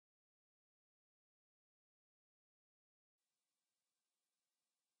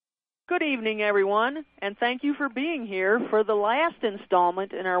Good evening, everyone, and thank you for being here for the last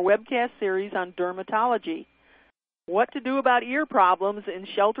installment in our webcast series on dermatology, what to do about ear problems in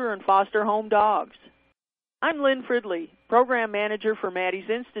shelter and foster home dogs. I'm Lynn Fridley, Program Manager for Maddie's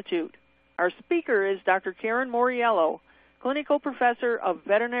Institute. Our speaker is Dr. Karen Moriello, Clinical Professor of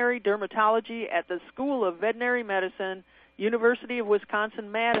Veterinary Dermatology at the School of Veterinary Medicine, University of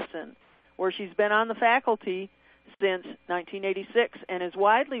Wisconsin-Madison, where she's been on the faculty since 1986 and is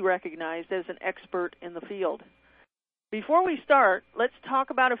widely recognized as an expert in the field. Before we start, let's talk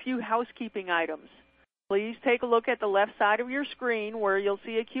about a few housekeeping items. Please take a look at the left side of your screen where you'll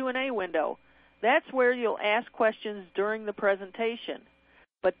see a Q&A window. That's where you'll ask questions during the presentation,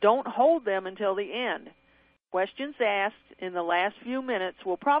 but don't hold them until the end. Questions asked in the last few minutes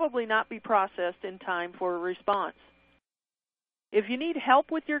will probably not be processed in time for a response. If you need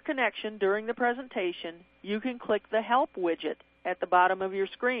help with your connection during the presentation, you can click the Help widget at the bottom of your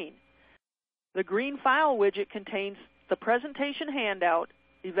screen. The green File widget contains the presentation handout,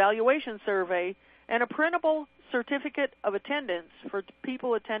 evaluation survey, and a printable certificate of attendance for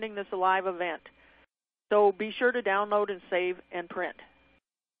people attending this live event. So be sure to download and save and print.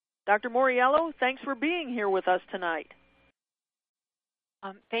 Dr. Moriello, thanks for being here with us tonight.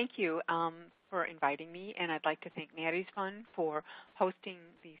 Thank you for inviting me, and I'd like to thank Maddie's Fund for hosting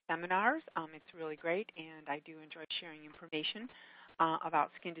these seminars. It's really great, and I do enjoy sharing information about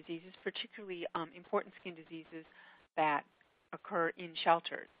skin diseases, particularly important skin diseases that occur in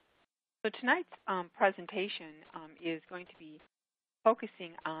shelters. So tonight's presentation is going to be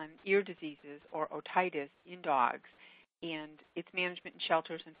focusing on ear diseases or otitis in dogs and its management in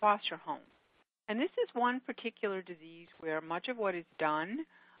shelters and foster homes. And this is one particular disease where much of what is done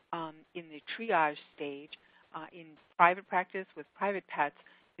in the triage stage in private practice with private pets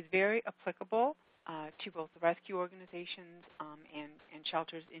is very applicable to both the rescue organizations and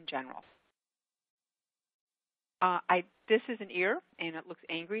shelters in general. This is an ear, and it looks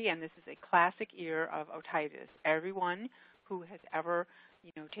angry, and this is a classic ear of otitis. Everyone who has ever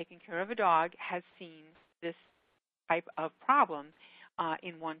taken care of a dog has seen this type of problem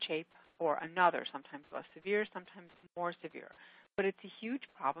in one shape or another, sometimes less severe, sometimes more severe. But it's a huge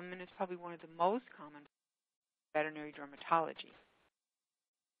problem, and it's probably one of the most common veterinary dermatology.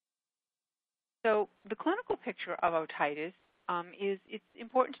 So the clinical picture of otitis is it's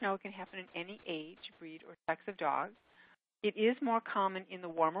important to know it can happen in any age, breed, or sex of dog. It is more common in the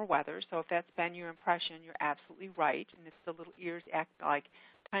warmer weather, so if that's been your impression, you're absolutely right, and it's the little ears act like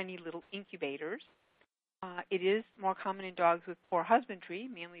tiny little incubators. It is more common in dogs with poor husbandry,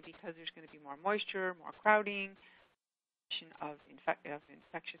 mainly because there's going to be more moisture, more crowding, of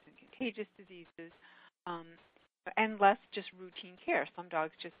infectious and contagious diseases, and less just routine care. Some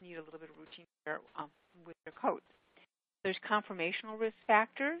dogs just need a little bit of routine care with their coats. There's conformational risk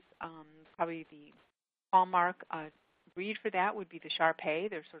factors. Probably the hallmark breed for that would be the Shar-Pei.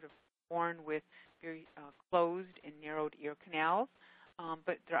 They're sort of born with very closed and narrowed ear canals,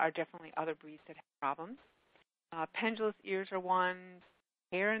 but there are definitely other breeds that have problems. Pendulous ears are one.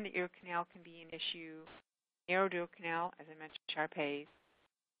 Hair in the ear canal can be an issue. Narrowed ear canal, as I mentioned, Shar-Peis.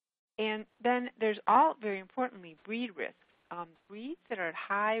 And then there's all, very importantly, breed risks. Breeds that are at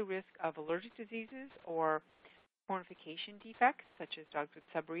high risk of allergic diseases or cornification defects, such as dogs with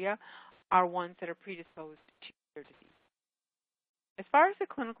seborrhea, are ones that are predisposed to ear disease. As far as the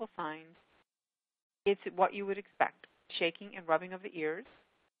clinical signs, it's what you would expect: shaking and rubbing of the ears,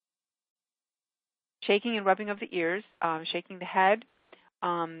 shaking the head,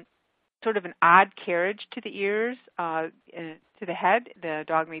 sort of an odd carriage to the ears, to the head. The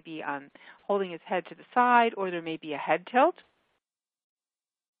dog may be holding his head to the side, or there may be a head tilt.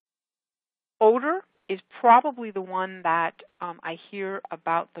 Odor is probably the one that I hear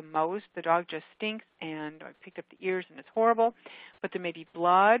about the most. The dog just stinks, and I picked up the ears, and it's horrible. But there may be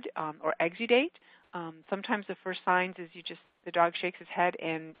blood or exudate. Sometimes the first signs is the dog shakes his head,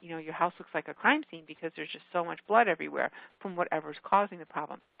 and your house looks like a crime scene because there's just so much blood everywhere from whatever's causing the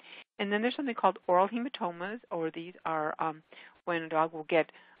problem. And then there's something called oral hematomas, or these are when a dog will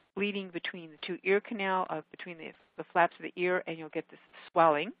get bleeding between the two ear canal, between the flaps of the ear, and you'll get this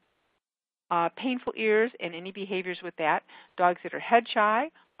swelling. Painful ears and any behaviors with that. Dogs that are head shy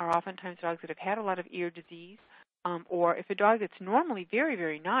are oftentimes dogs that have had a lot of ear disease, or if a dog that's normally very,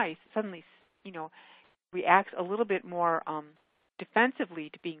 very nice suddenly, reacts a little bit more defensively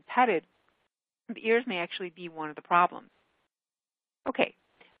to being petted, the ears may actually be one of the problems. Okay,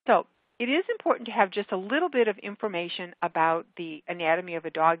 so it is important to have just a little bit of information about the anatomy of a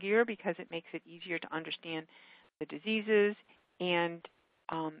dog ear because it makes it easier to understand the diseases and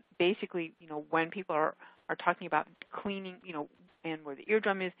basically, when people are talking about cleaning, and where the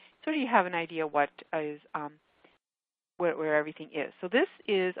eardrum is, so you have an idea what is where everything is. So this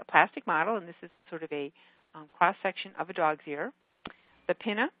is a plastic model, and this is sort of a cross-section of a dog's ear. The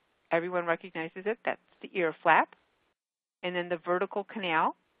pinna, everyone recognizes it. That's the ear flap. And then the vertical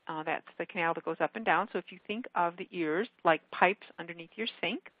canal, that's the canal that goes up and down. So if you think of the ears like pipes underneath your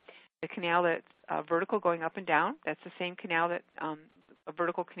sink, the canal that's vertical going up and down, that's the same canal that a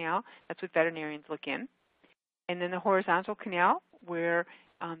vertical canal. That's what veterinarians look in. And then the horizontal canal where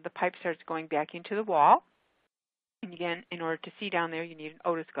the pipe starts going back into the wall. And again, in order to see down there, you need an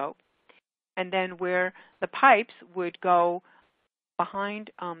otoscope. And then where the pipes would go behind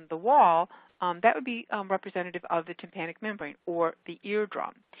the wall, that would be representative of the tympanic membrane or the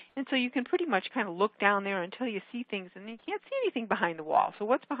eardrum. And so you can pretty much kind of look down there until you see things, and you can't see anything behind the wall. So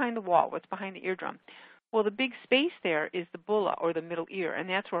what's behind the wall? What's behind the eardrum? Well, the big space there is the bulla or the middle ear, and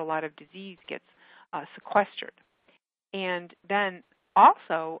that's where a lot of disease gets sequestered. And then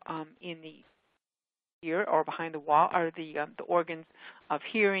also in the ear or behind the wall are the organs of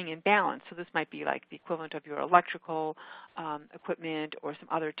hearing and balance. So this might be like the equivalent of your electrical equipment or some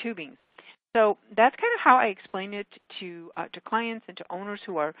other tubings. So that's kind of how I explain it to clients and to owners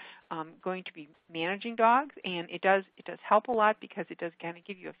who are going to be managing dogs, and it does help a lot because it does kind of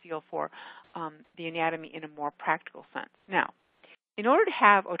give you a feel for the anatomy in a more practical sense. Now, in order to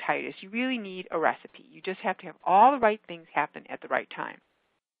have otitis, you really need a recipe. You just have to have all the right things happen at the right time.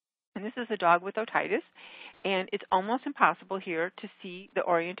 And this is a dog with otitis, and it's almost impossible here to see the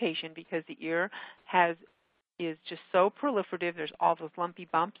orientation because the ear is just so proliferative. There's all those lumpy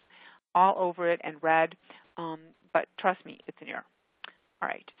bumps all over it and red, but trust me, it's an ear. All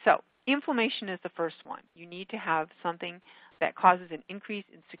right, so inflammation is the first one. You need to have something that causes an increase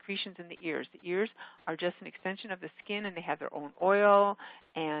in secretions in the ears. The ears are just an extension of the skin, and they have their own oil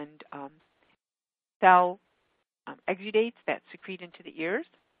and cell exudates that secrete into the ears.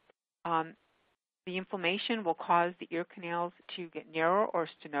 The inflammation will cause the ear canals to get narrow or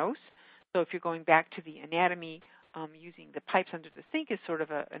stenose. So if you're going back to the anatomy, using the pipes under the sink is sort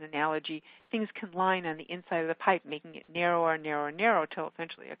of an analogy, things can line on the inside of the pipe, making it narrower and narrower and narrower until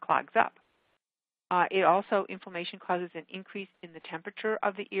eventually it clogs up. Inflammation causes an increase in the temperature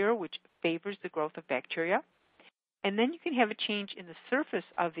of the ear, which favors the growth of bacteria. And then you can have a change in the surface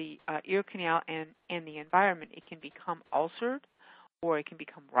of the ear canal and the environment. It can become ulcered, or it can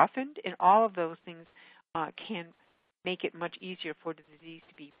become roughened, and all of those things can make it much easier for the disease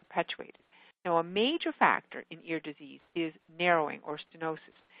to be perpetuated. Now, a major factor in ear disease is narrowing or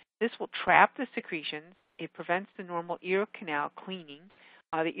stenosis. This will trap the secretions. It prevents the normal ear canal cleaning.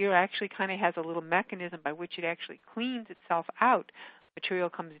 The ear actually kind of has a little mechanism by which it actually cleans itself out. Material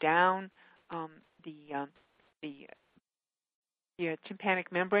comes down the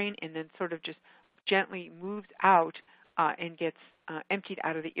tympanic membrane and then sort of just gently moves out and gets emptied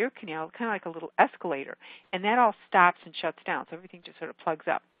out of the ear canal, kind of like a little escalator. And that all stops and shuts down, so everything just sort of plugs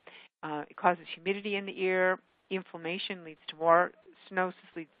up. It causes humidity in the ear. Inflammation leads to more stenosis,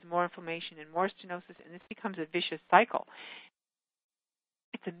 leads to more inflammation and more stenosis, and this becomes a vicious cycle.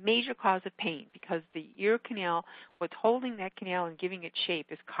 It's a major cause of pain because the ear canal, what's holding that canal and giving it shape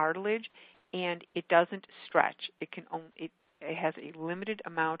is cartilage, and it doesn't stretch. It has a limited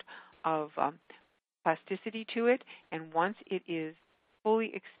amount of plasticity to it, and once it is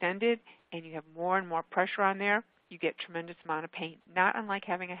fully extended and you have more and more pressure on there, you get tremendous amount of pain, not unlike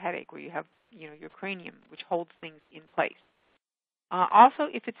having a headache where you have your cranium, which holds things in place. Also,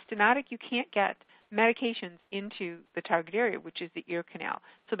 if it's stenotic, you can't get medications into the target area, which is the ear canal.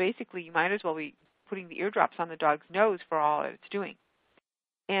 So basically, you might as well be putting the eardrops on the dog's nose for all that it's doing.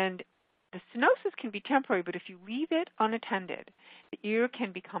 And the stenosis can be temporary, but if you leave it unattended, the ear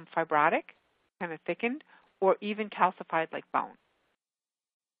can become fibrotic, kind of thickened, or even calcified like bone.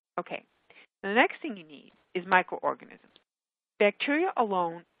 Okay, the next thing you need is microorganisms. Bacteria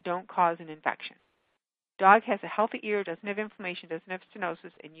alone don't cause an infection. Dog has a healthy ear, doesn't have inflammation, doesn't have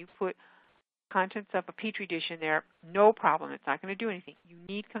stenosis, and you put contents of a petri dish in there, no problem. It's not going to do anything. You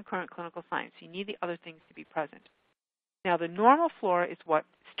need concurrent clinical signs. You need the other things to be present. Now, the normal flora is what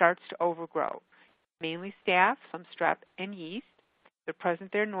starts to overgrow, mainly staph, some strep, and yeast. They're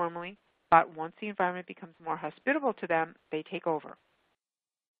present there normally, but once the environment becomes more hospitable to them, they take over.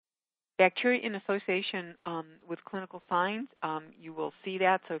 Bacteria in association with clinical signs, you will see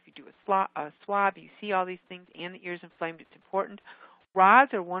that. So if you do a swab, you see all these things, and the ear's inflamed, it's important.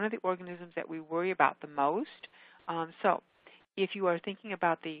 Rods are one of the organisms that we worry about the most. So if you are thinking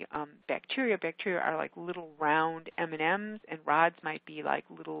about the bacteria are like little round M&Ms, and rods might be like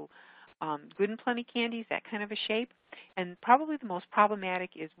little Good and Plenty candies, that kind of a shape. And probably the most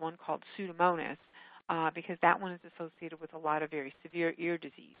problematic is one called Pseudomonas, because that one is associated with a lot of very severe ear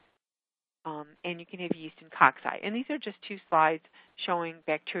disease. And you can have yeast and cocci. And these are just two slides showing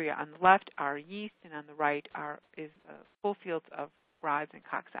bacteria. On the left are yeast, and on the right is full fields of rods and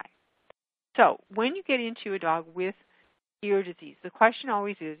cocci. So when you get into a dog with ear disease, the question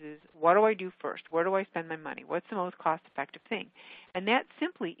always is what do I do first? Where do I spend my money? What's the most cost-effective thing? And that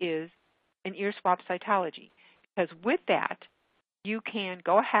simply is an ear swab cytology, because with that, you can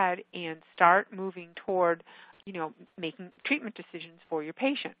go ahead and start moving toward, making treatment decisions for your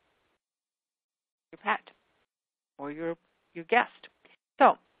patient, your pet, or your guest.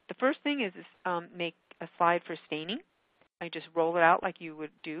 So the first thing is make a slide for staining. I just roll it out like you would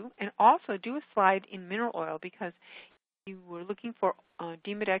do, and also do a slide in mineral oil, because you were looking for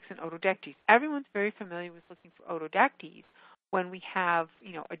Demodex and Otodectes. Everyone's very familiar with looking for Otodectes when we have,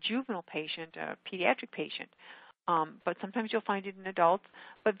 a juvenile patient, a pediatric patient. But sometimes you'll find it in adults.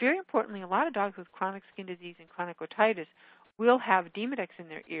 But very importantly, a lot of dogs with chronic skin disease and chronic otitis will have Demodex in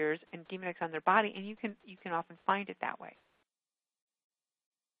their ears and Demodex on their body, and you can often find it that way.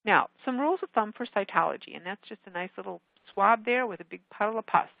 Now, some rules of thumb for cytology, and that's just a nice little swab there with a big puddle of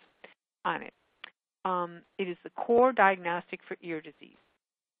pus on it. It is the core diagnostic for ear disease.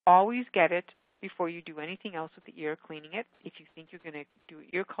 Always get it before you do anything else with the ear, cleaning it. If you think you're going to do an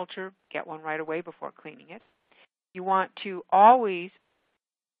ear culture, get one right away before cleaning it. You want to always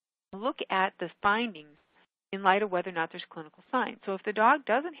look at the findings in light of whether or not there's clinical signs. So if the dog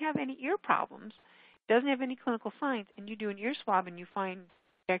doesn't have any ear problems, doesn't have any clinical signs, and you do an ear swab and you find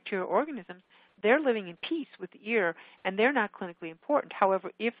bacterial organisms, they're living in peace with the ear, and they're not clinically important.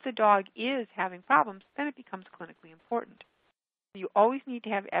 However, if the dog is having problems, then it becomes clinically important. So you always need to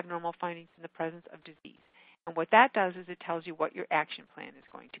have abnormal findings in the presence of disease. And what that does is it tells you what your action plan is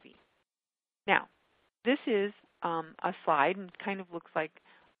going to be. Now, this is a slide, and kind of looks like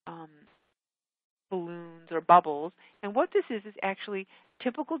balloons or bubbles. And what this is actually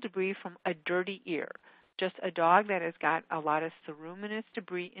typical debris from a dirty ear. Just a dog that has got a lot of ceruminous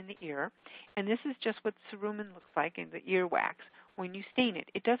debris in the ear. And this is just what cerumen looks like in the ear wax when you stain it.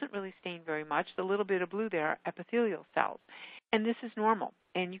 It doesn't really stain very much. The little bit of blue there are epithelial cells. And this is normal.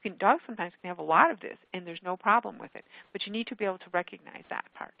 And dogs sometimes can have a lot of this, and there's no problem with it. But you need to be able to recognize that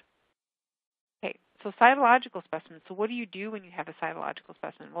part. Okay, so cytological specimens. So what do you do when you have a cytological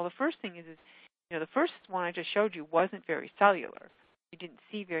specimen? Well, the first thing is the first one I just showed you wasn't very cellular. You didn't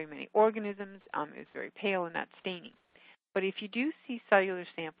see very many organisms. It was very pale and not staining. But if you do see cellular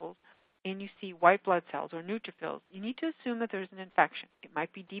samples and you see white blood cells or neutrophils, you need to assume that there's an infection. It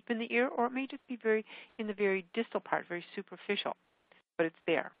might be deep in the ear, or it may just be in the very distal part, very superficial, but it's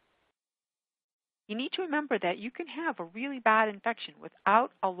there. You need to remember that you can have a really bad infection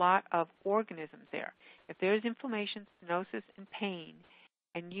without a lot of organisms there. If there's inflammation, stenosis, and pain,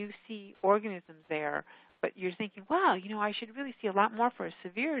 and you see organisms there, but you're thinking, wow, I should really see a lot more for as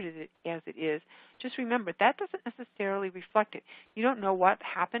severe as it is, just remember that doesn't necessarily reflect it. You don't know what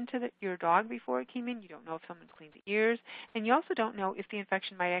happened to your dog before it came in. You don't know if someone cleaned the ears. And you also don't know if the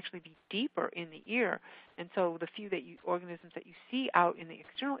infection might actually be deeper in the ear. And so the few organisms that you see out in the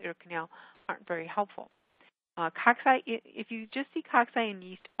external ear canal aren't very helpful. Cocci, if you just see cocci and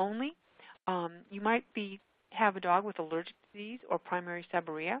yeast only, you might have a dog with allergic disease or primary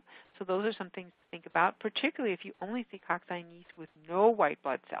seborrhea. So those are some things to think about, particularly if you only see cocci and yeast with no white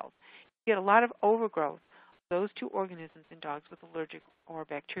blood cells. You get a lot of overgrowth of those two organisms in dogs with allergic or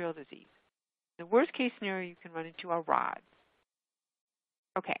bacterial disease. The worst case scenario you can run into are rods.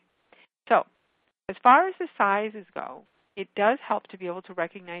 Okay, so as far as the sizes go, it does help to be able to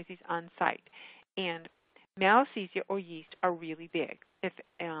recognize these on site. And Malassezia or yeast are really big. If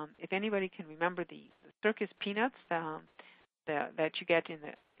anybody can remember the circus peanuts that you get in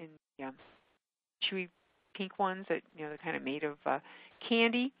the chewy pink ones that they're kind of made of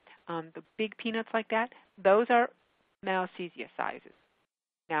candy, the big peanuts like that, those are Malassezia sizes.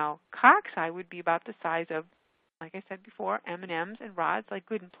 Now, cocci would be about the size of, like I said before, M&Ms and rods like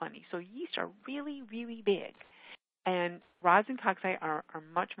Good and Plenty. So yeast are really, really big. And rods and cocci are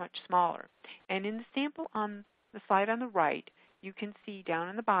much, much smaller. And in the sample on the slide on the right, you can see down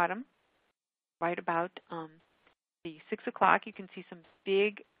in the bottom, right about the 6 o'clock, you can see some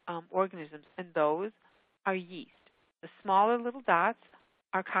big organisms, and those are yeast. The smaller little dots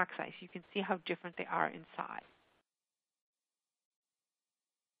are cocci, so you can see how different they are in size.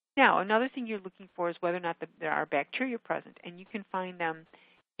 Now, another thing you're looking for is whether or not there are bacteria present, and you can find them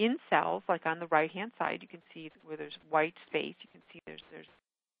in cells, like on the right-hand side. You can see where there's white space. You can see there's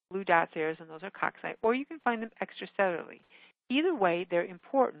blue dots there, and those are cocci, or you can find them extracellularly. Either way, they're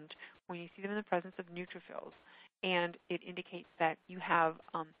important when you see them in the presence of neutrophils, and it indicates that you have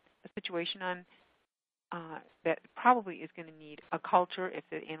a situation on that probably is going to need a culture if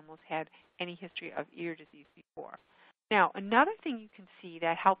the animal's had any history of ear disease before. Now, another thing you can see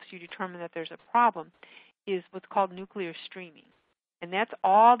that helps you determine that there's a problem is what's called nuclear streaming. And that's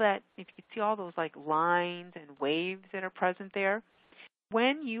all that, if you can see all those like lines and waves that are present there,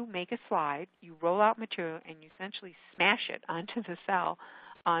 when you make a slide, you roll out material and you essentially smash it onto the cell,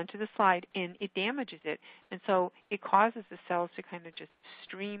 onto the slide, and it damages it. And so it causes the cells to kind of just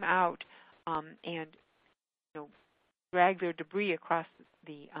stream out and drag their debris across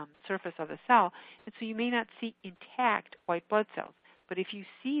the surface of the cell. And so you may not see intact white blood cells. But if you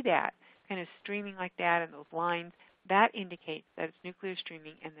see that kind of streaming like that and those lines, that indicates that it's nuclear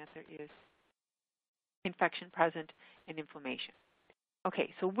streaming and that there is infection present and inflammation.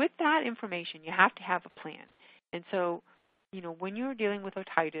 Okay, so with that information, you have to have a plan. And so, when you're dealing with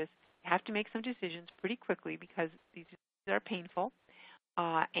otitis, you have to make some decisions pretty quickly because these diseases are painful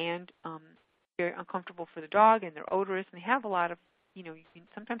and very uncomfortable for the dog, and they're odorous, and they have a lot of, you can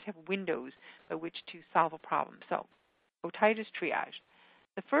sometimes have windows by which to solve a problem. So, otitis triage.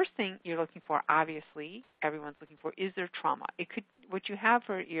 The first thing you're looking for, obviously, everyone's looking for, is there trauma? What you have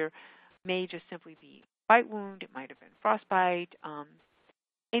for ear may just simply be a bite wound. It might have been frostbite,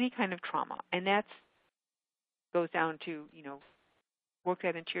 any kind of trauma, and that goes down to work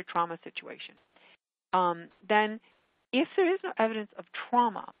that into your trauma situation. Then, if there is no evidence of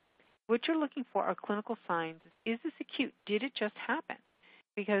trauma, what you're looking for are clinical signs. Is this acute? Did it just happen?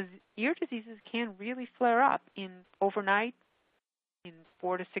 Because ear diseases can really flare up overnight, in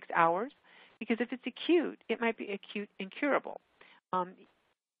 4 to 6 hours. Because if it's acute, it might be acute incurable,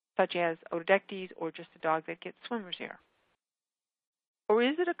 such as otodectes or just a dog that gets swimmer's ear. Or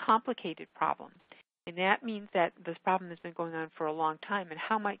is it a complicated problem? And that means that this problem has been going on for a long time. And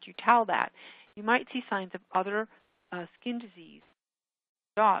how might you tell that? You might see signs of other skin disease.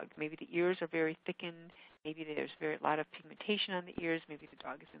 Dog, maybe the ears are very thickened. Maybe there's a lot of pigmentation on the ears. Maybe the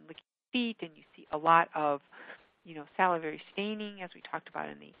dog has been licking feet, and you see a lot of, salivary staining, as we talked about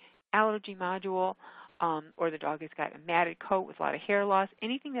in the allergy module. Or the dog has got a matted coat with a lot of hair loss.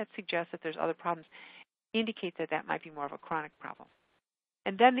 Anything that suggests that there's other problems indicates that might be more of a chronic problem.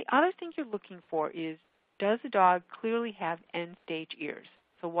 And then the other thing you're looking for is, does the dog clearly have end-stage ears?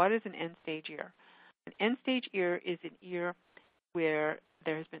 So what is an end-stage ear? An end-stage ear is an ear where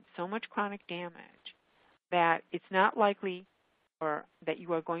there has been so much chronic damage that it's not likely or that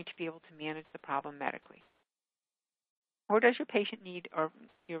you are going to be able to manage the problem medically. Or does your patient need or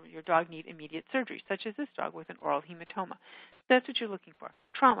your dog need immediate surgery, such as this dog with an oral hematoma? That's what you're looking for.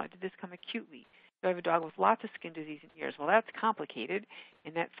 Trauma, did this come acutely? Do I have a dog with lots of skin disease and ears? Well, that's complicated,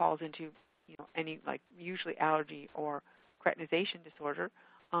 and that falls into any usually allergy or cretinization disorder.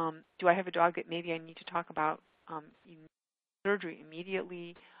 Do I have a dog that maybe I need to talk about surgery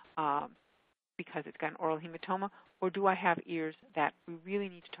immediately because it's got an oral hematoma? Or do I have ears that we really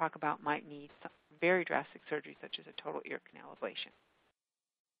need to talk about might need some very drastic surgery, such as a total ear canal ablation?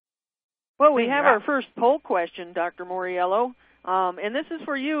 Well, we have our first poll question, Dr. Moriello. And this is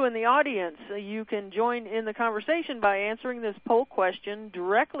for you in the audience. You can join in the conversation by answering this poll question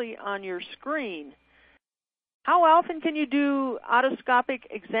directly on your screen. How often can you do otoscopic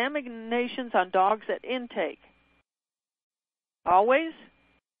examinations on dogs at intake? Always?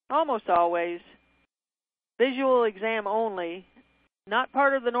 Almost always. Visual exam only. Not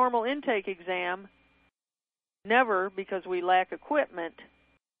part of the normal intake exam. Never, because we lack equipment.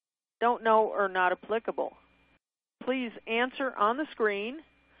 Don't know or not applicable. Please answer on the screen.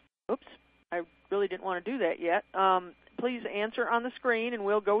 Oops, I really didn't want to do that yet. Please answer on the screen, and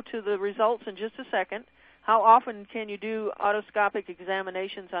we'll go to the results in just a second. How often can you do otoscopic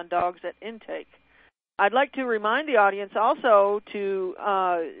examinations on dogs at intake? I'd like to remind the audience also to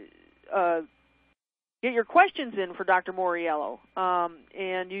get your questions in for Dr. Moriello.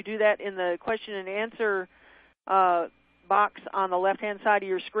 And you do that in the question and answer box on the left-hand side of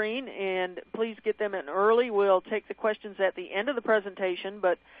your screen, and please get them in early. We'll take the questions at the end of the presentation,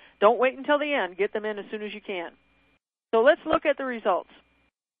 but don't wait until the end. Get them in as soon as you can. So let's look at the results.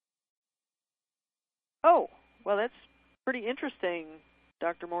 Oh, well, that's pretty interesting,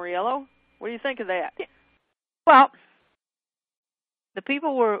 Dr. Moriello. What do you think of that? Well, the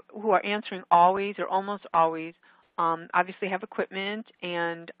people who are answering always or almost always obviously have equipment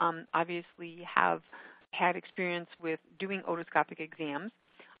and obviously have had experience with doing otoscopic exams.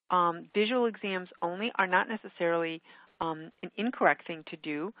 Visual exams only are not necessarily an incorrect thing to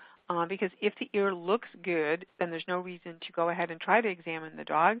do because if the ear looks good, then there's no reason to go ahead and try to examine the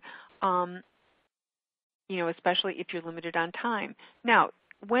dog, especially if you're limited on time. Now,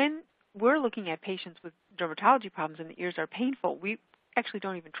 when we're looking at patients with dermatology problems and the ears are painful, we actually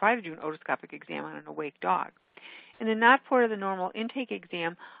don't even try to do an otoscopic exam on an awake dog. And then not part of the normal intake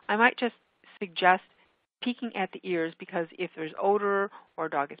exam, I might just suggest peeking at the ears, because if there's odor or a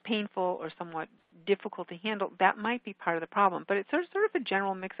dog is painful or somewhat difficult to handle, that might be part of the problem. But it's sort of a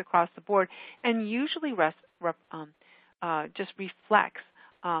general mix across the board, and usually just reflects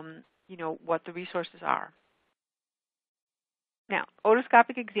what the resources are. Now,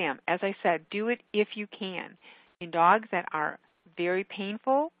 otoscopic exam, as I said, do it if you can. In dogs that are very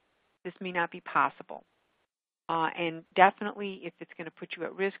painful, this may not be possible. And definitely, if it's going to put you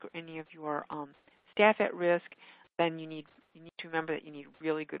at risk or any of your staff at risk, then you need to remember that you need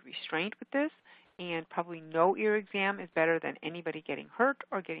really good restraint with this, and probably no ear exam is better than anybody getting hurt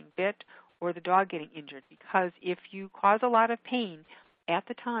or getting bit or the dog getting injured, because if you cause a lot of pain at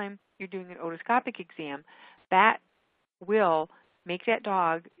the time you're doing an otoscopic exam, that will make that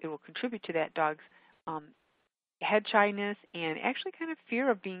dog, it will contribute to that dog's head shyness and actually kind of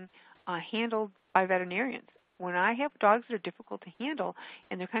fear of being handled by veterinarians. When I have dogs that are difficult to handle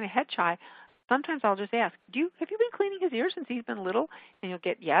and they're kind of head shy, sometimes I'll just ask, have you been cleaning his ears since he's been little? And you'll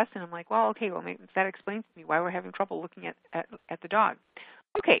get yes, and I'm like, well, okay, well, maybe that explains to me why we're having trouble looking at the dog.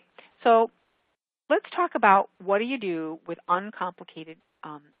 Okay, so let's talk about what do you do with uncomplicated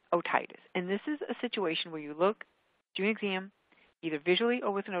otitis. And this is a situation where you look, do an exam, either visually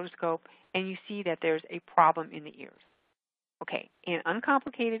or with an otoscope, and you see that there's a problem in the ears. Okay, and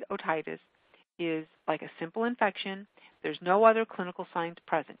uncomplicated otitis is like a simple infection. There's no other clinical signs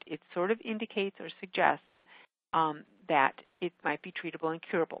present. It sort of indicates or suggests that it might be treatable and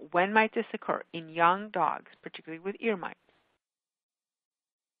curable. When might this occur? In young dogs, particularly with ear mites.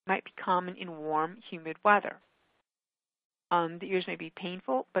 It might be common in warm, humid weather. The ears may be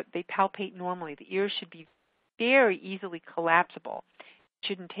painful, but they palpate normally. The ears should be very easily collapsible. It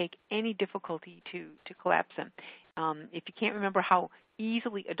shouldn't take any difficulty to collapse them. If you can't remember how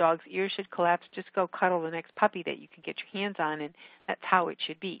easily a dog's ears should collapse, just go cuddle the next puppy that you can get your hands on, and that's how it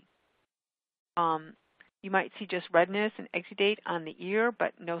should be. You might see just redness and exudate on the ear,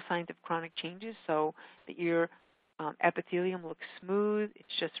 but no signs of chronic changes, so the ear epithelium looks smooth,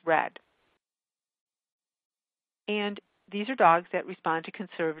 it's just red. And these are dogs that respond to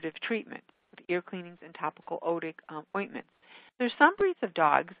conservative treatment with ear cleanings and topical otic ointments. There's some breeds of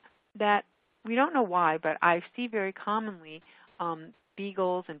dogs that we don't know why, but I see very commonly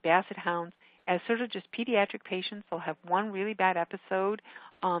beagles and basset hounds as sort of just pediatric patients. They'll have one really bad episode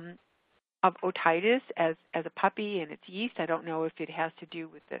of otitis as a puppy, and it's yeast. I don't know if it has to do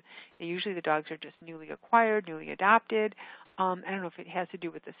with usually the dogs are just newly acquired, newly adopted. I don't know if it has to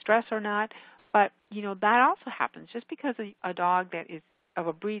do with the stress or not, but that also happens. Just because a dog that is of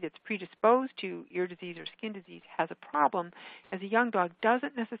a breed that's predisposed to ear disease or skin disease has a problem as a young dog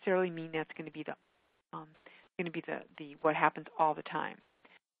doesn't necessarily mean that's going to be the what happens all the time.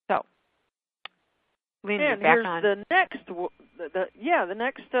 So, Lynn, you're back on. The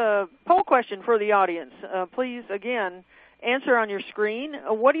next poll question for the audience. Please again answer on your screen.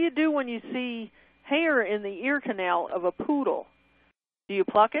 What do you do when you see hair in the ear canal of a poodle? Do you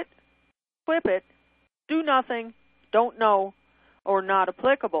pluck it, clip it, do nothing, don't know, or not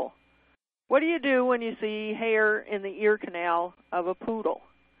applicable? What do you do when you see hair in the ear canal of a poodle?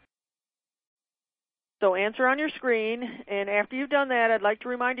 So answer on your screen, and after you've done that, I'd like to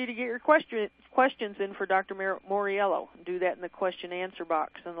remind you to get your questions in for Dr. Moriello. Do that in the question-answer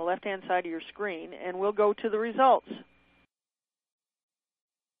box on the left-hand side of your screen, and we'll go to the results.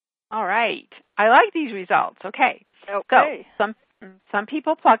 All right. I like these results. Okay. Okay. So some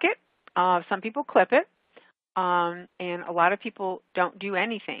people pluck it, some people clip it, and a lot of people don't do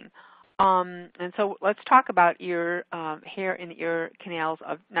anything. And so let's talk about hair in the ear canals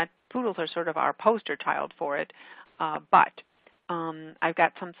of, not poodles are sort of our poster child for it, but I've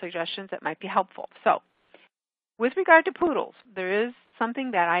got some suggestions that might be helpful. So with regard to poodles, there is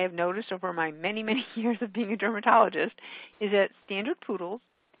something that I have noticed over my many, many years of being a dermatologist, is that standard poodles,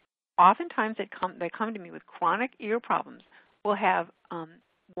 oftentimes they come to me with chronic ear problems, will have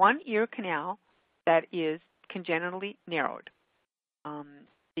one ear canal that is congenitally narrowed.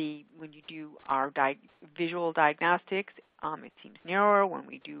 When you do our visual diagnostics, it seems narrower. When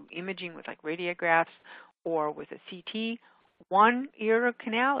we do imaging with like radiographs or with a CT, one ear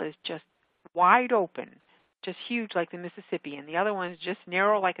canal is just wide open, just huge like the Mississippi, and the other one is just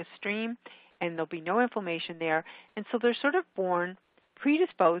narrow like a stream, and there'll be no inflammation there. And so they're sort of born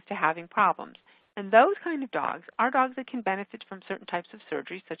predisposed to having problems. And those kind of dogs are dogs that can benefit from certain types of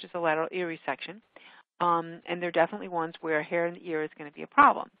surgery, such as a lateral ear resection. And they're definitely ones where hair in the ear is going to be a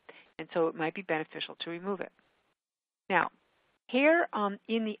problem. And so it might be beneficial to remove it. Now, hair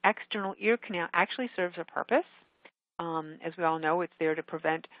in the external ear canal actually serves a purpose. As we all know, it's there to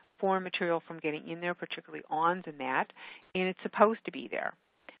prevent foreign material from getting in there, particularly awns and that, and it's supposed to be there.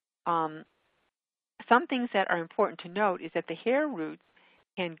 Some things that are important to note is that the hair roots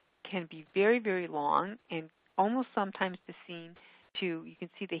can be very, very long and almost sometimes seen to you can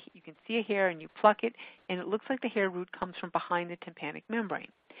see a hair and you pluck it and it looks like the hair root comes from behind the tympanic membrane.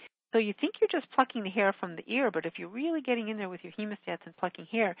 So you think you're just plucking the hair from the ear, but if you're really getting in there with your hemostats and plucking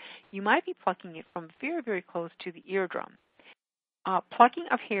hair, you might be plucking it from very, very close to the eardrum. Plucking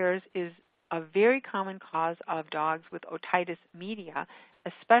of hairs is a very common cause of dogs with otitis media,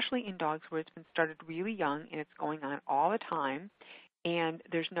 especially in dogs where it's been started really young and it's going on all the time. And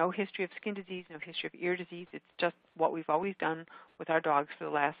there's no history of skin disease, no history of ear disease. It's just what we've always done with our dogs for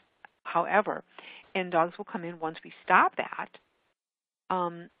the last however. And dogs will come in once we stop that.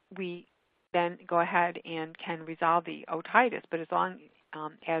 We then go ahead and can resolve the otitis, but as long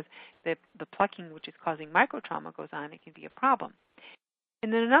as the plucking, which is causing microtrauma, goes on, it can be a problem.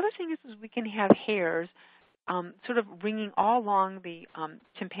 And then another thing is we can have hairs sort of ringing all along the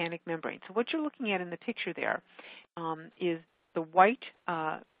tympanic membrane. So what you're looking at in the picture there is the white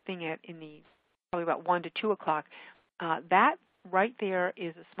thing in the probably about 1 to 2 o'clock. That right there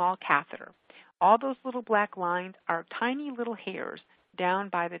is a small catheter. All those little black lines are tiny little hairs down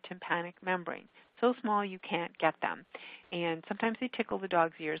by the tympanic membrane, so small you can't get them. And sometimes they tickle the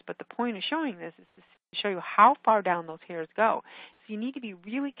dog's ears, but the point of showing this is to show you how far down those hairs go. So you need to be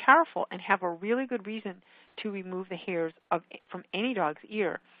really careful and have a really good reason to remove the hairs from any dog's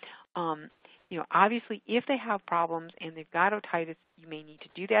ear. Obviously, if they have problems and they've got otitis, you may need to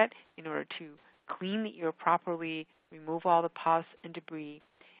do that in order to clean the ear properly, remove all the pus and debris,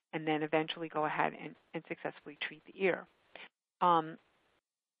 and then eventually go ahead and successfully treat the ear.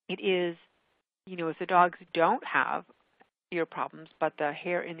 It is, if the dogs don't have ear problems, but the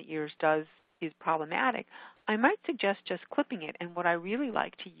hair in the ears is problematic, I might suggest just clipping it. And what I really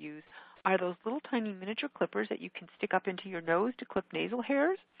like to use are those little tiny miniature clippers that you can stick up into your nose to clip nasal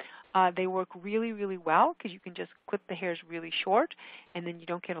hairs. They work really, really well because you can just clip the hairs really short, and then you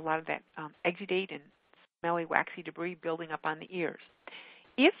don't get a lot of that exudate and smelly, waxy debris building up on the ears.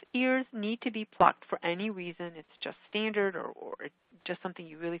 If ears need to be plucked for any reason, it's just standard or it's just something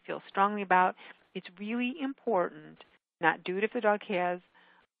you really feel strongly about, it's really important not do it if the dog has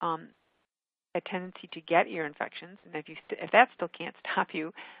a tendency to get ear infections. And if that still can't stop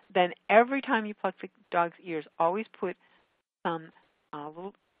you, then every time you pluck the dog's ears, always put some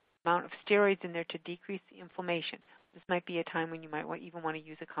little amount of steroids in there to decrease the inflammation. This might be a time when you might even want to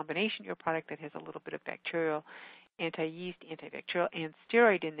use a combination ear product that has a little bit of bacterial, anti-yeast, antibacterial, and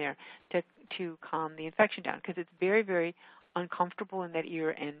steroid in there to calm the infection down, because it's very, very uncomfortable in that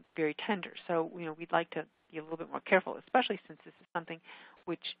ear and very tender. So, we'd like to be a little bit more careful, especially since this is something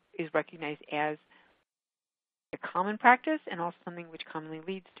which is recognized as a common practice and also something which commonly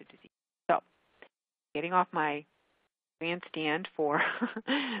leads to disease. So, getting off my grandstand for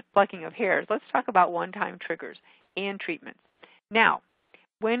plucking of hairs, let's talk about one-time triggers and treatments. Now,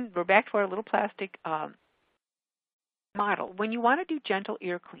 when we're back to our little plastic model, when you want to do gentle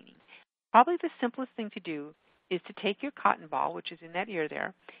ear cleaning, probably the simplest thing to do is to take your cotton ball, which is in that ear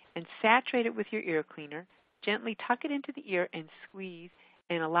there, and saturate it with your ear cleaner, gently tuck it into the ear and squeeze,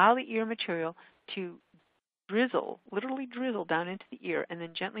 and allow the ear material to literally drizzle down into the ear, and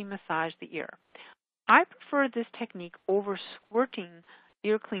then gently massage the ear. I prefer this technique over squirting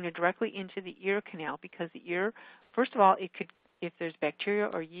ear cleaner directly into the ear canal because the ear, first of all, if there's bacteria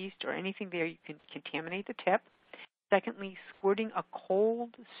or yeast or anything there, you can contaminate the tip. Secondly, squirting a cold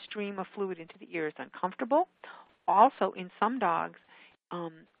stream of fluid into the ear is uncomfortable. Also, in some dogs,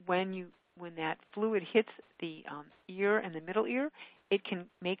 when that fluid hits the ear and the middle ear, it can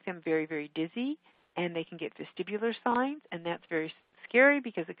make them very, very dizzy, and they can get vestibular signs, and that's very scary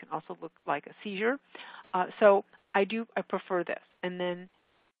because it can also look like a seizure. So I prefer this. And then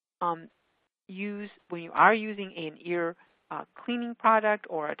when you are using an ear cleaning product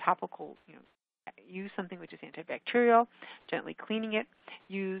or a topical, use something which is antibacterial, gently cleaning it.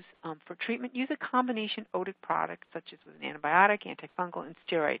 Use for treatment, use a combination otic product such as with an antibiotic, antifungal, and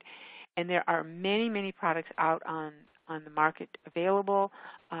steroid. And there are many, many products out on the market available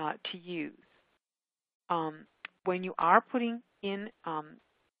to use. When you are putting in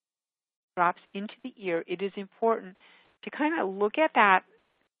drops into the ear, it is important to kind of look at that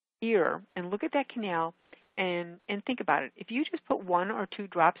ear and look at that canal and think about it. If you just put 1 or 2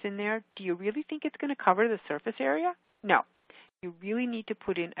 drops in there, do you really think it's going to cover the surface area? No. You really need to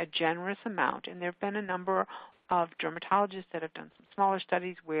put in a generous amount. And there have been a number of dermatologists that have done some smaller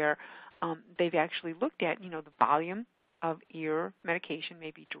studies where they've actually looked at, the volume of ear medication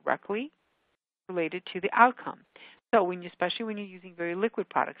may be directly related to the outcome. So especially when you're using very liquid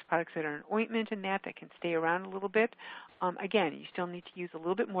products that are an ointment and that can stay around a little bit, again, you still need to use a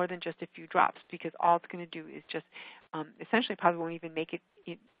little bit more than just a few drops, because all it's going to do is just essentially probably won't even make it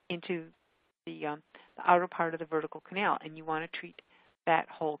into the outer part of the vertical canal, and you want to treat that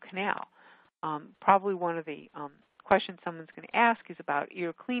whole canal. Probably one of the questions someone's going to ask is about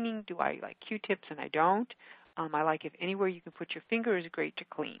ear cleaning. Do I like Q-tips? And I don't. I like if anywhere you can put your finger is great to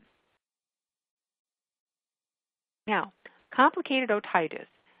clean. Now, complicated otitis,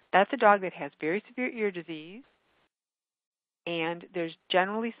 that's a dog that has very severe ear disease, and there's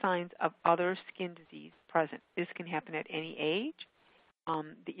generally signs of other skin disease present. This can happen at any age.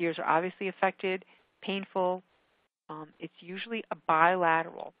 The ears are obviously affected, painful. It's usually a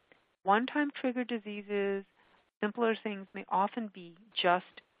bilateral. One-time trigger diseases, simpler things may often be just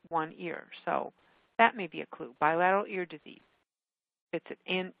one ear. So that may be a clue, bilateral ear disease. Fits it.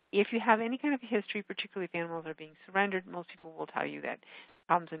 And if you have any kind of history, particularly if animals are being surrendered, most people will tell you that the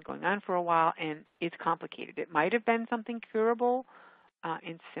problem's been going on for a while and it's complicated. It might have been something curable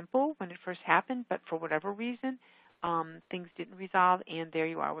and simple when it first happened, but for whatever reason, things didn't resolve, and there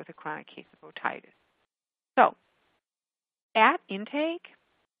you are with a chronic case of otitis. So, at intake,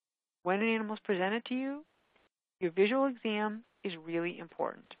 when an animal is presented to you, your visual exam is really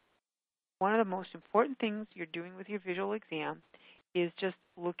important. One of the most important things you're doing with your visual exam is just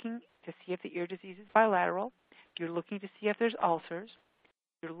looking to see if the ear disease is bilateral. You're looking to see if there's ulcers.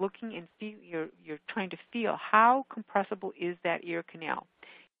 You're looking and you're trying to feel how compressible is that ear canal.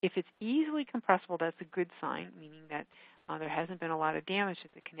 If it's easily compressible, that's a good sign, meaning that there hasn't been a lot of damage to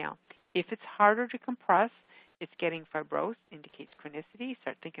the canal. If it's harder to compress, it's getting fibrosed, indicates chronicity.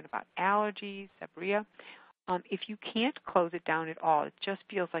 Start thinking about allergies, seborrhea. If you can't close it down at all, it just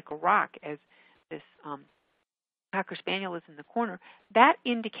feels like a rock as this Cocker Spaniel is in the corner, that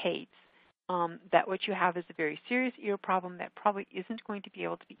indicates that what you have is a very serious ear problem that probably isn't going to be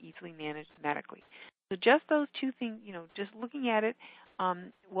able to be easily managed medically. So just those two things, just looking at it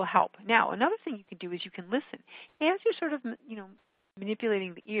will help. Now, another thing you can do is you can listen. As you're sort of,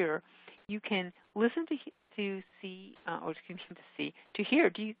 manipulating the ear, you can listen to see, or excuse me, to hear.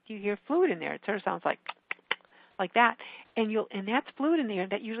 Do you hear fluid in there? It sort of sounds like that, and that's fluid in there.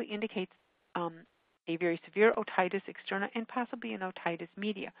 That usually indicates a very severe otitis externa and possibly an otitis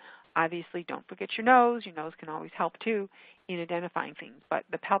media. Obviously, don't forget your nose. Your nose can always help, too, in identifying things. But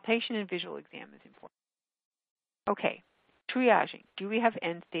the palpation and visual exam is important. Okay, triaging. Do we have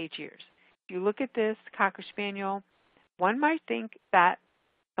end-stage ears? If you look at this Cocker Spaniel, one might think that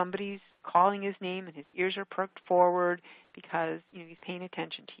somebody's calling his name and his ears are perked forward because he's paying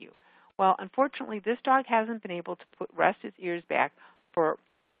attention to you. Well, unfortunately, this dog hasn't been able to rest his ears back for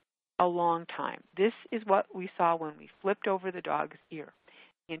a long time. This is what we saw when we flipped over the dog's ear.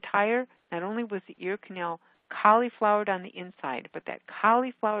 Not only was the ear canal cauliflowered on the inside, but that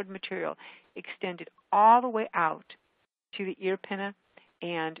cauliflowered material extended all the way out to the ear pinna,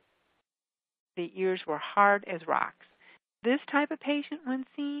 and the ears were hard as rocks. This type of patient, when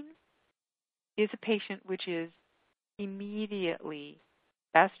seen, is a patient which is immediately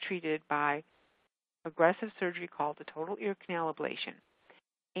best treated by aggressive surgery called the total ear canal ablation.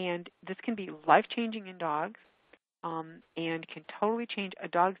 And this can be life-changing in dogs and can totally change a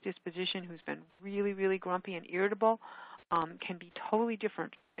dog's disposition who's been really, really grumpy and irritable, can be totally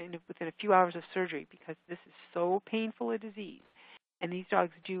different within a few hours of surgery because this is so painful a disease. And these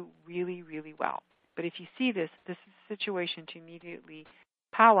dogs do really, really well. But if you see this is a situation to immediately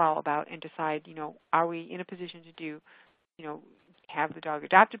powwow about and decide, are we in a position to do, have the dog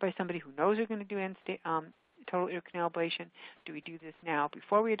adopted by somebody who knows they're going to do total ear canal ablation? Do we do this now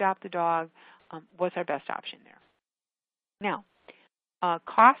before we adopt the dog? What's our best option there? Now,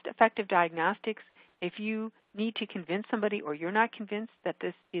 cost-effective diagnostics. If you need to convince somebody or you're not convinced that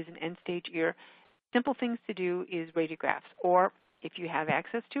this is an end-stage ear, simple things to do is radiographs, or if you have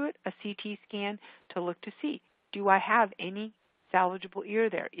access to it, a CT scan to look to see, do I have any salvageable ear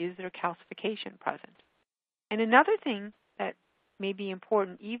there? Is there calcification present? And another thing that may be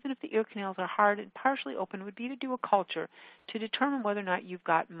important, even if the ear canals are hard and partially open, would be to do a culture to determine whether or not you've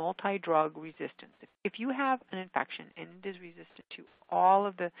got multi-drug resistance. If you have an infection and it is resistant to all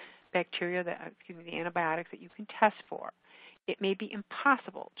of the bacteria, the antibiotics that you can test for, it may be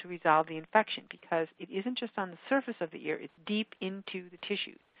impossible to resolve the infection because it isn't just on the surface of the ear, it's deep into the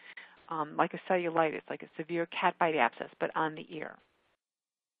tissues, like a cellulitis, like a severe cat bite abscess, but on the ear.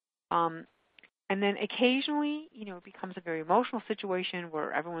 And then occasionally, it becomes a very emotional situation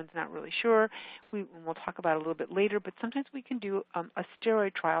where everyone's not really sure. We'll talk about it a little bit later, but sometimes we can do a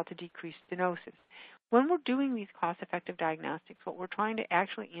steroid trial to decrease stenosis. When we're doing these cost-effective diagnostics, what we're trying to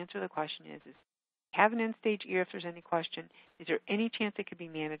actually answer the question is have an end-stage ear, if there's any question, is there any chance it could be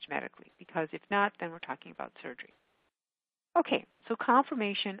managed medically? Because if not, then we're talking about surgery. Okay, so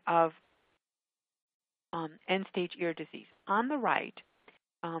confirmation of end-stage ear disease. On the right,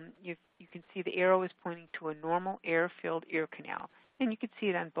 you can see the arrow is pointing to a normal air-filled ear canal. And you can see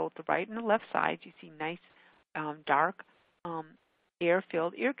it on both the right and the left sides. You see nice, dark,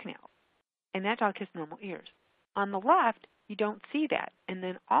 air-filled ear canals. And that dog has normal ears. On the left, you don't see that. And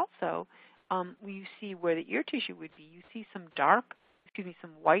then also, you see where the ear tissue would be, you see some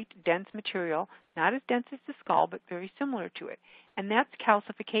some white, dense material, not as dense as the skull, but very similar to it. And that's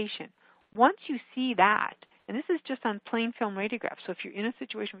calcification. Once you see that, and this is just on plain film radiographs, so if you're in a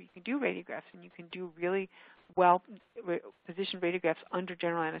situation where you can do radiographs and you can do really well positioned radiographs under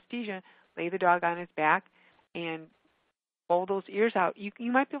general anesthesia, lay the dog on his back and pull those ears out,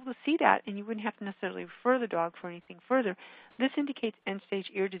 you might be able to see that, and you wouldn't have to necessarily refer the dog for anything further. This indicates end-stage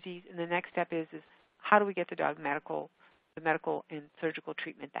ear disease, and the next step is how do we get the dog the medical and surgical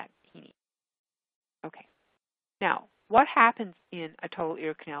treatment that he needs. Okay. Now, what happens in a total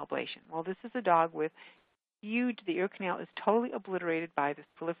ear canal ablation? Well, this is a dog with the ear canal is totally obliterated by this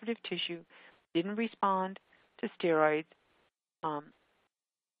proliferative tissue, didn't respond to steroids,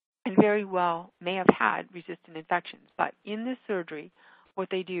 and very well may have had resistant infections. But in this surgery, what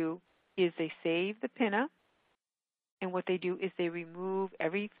they do is they save the pinna, and what they do is they remove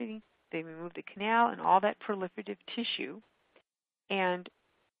everything. They remove the canal and all that proliferative tissue. And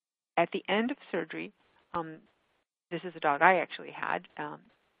at the end of surgery, this is a dog I actually had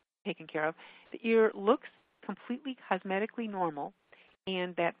taken care of, the ear looks completely cosmetically normal,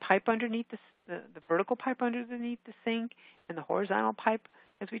 and that pipe underneath the vertical pipe underneath the sink and the horizontal pipe,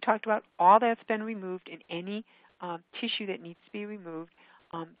 as we talked about, all that's been removed, and any tissue that needs to be removed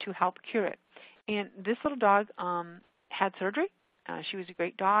to help cure it. And this little dog had surgery. She was a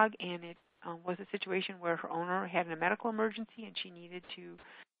great dog, and it was a situation where her owner had a medical emergency, and she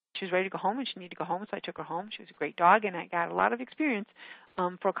was ready to go home, and she needed to go home, so I took her home. She was a great dog, and I got a lot of experience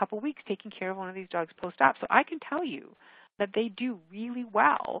for a couple of weeks taking care of one of these dogs post-op. So I can tell you that they do really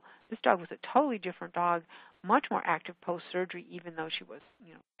well. This dog was a totally different dog, much more active post-surgery, even though she was,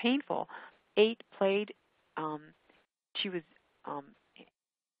 painful. Ate, played. She was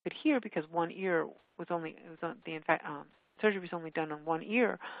could hear because one ear was only surgery was only done on one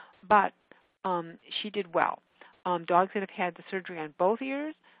ear, but she did well. Dogs that have had the surgery on both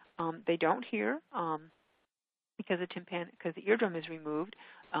ears, they don't hear because the eardrum is removed.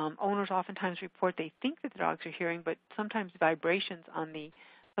 Owners oftentimes report they think that the dogs are hearing, but sometimes vibrations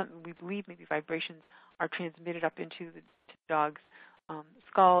we believe maybe vibrations are transmitted up into the dog's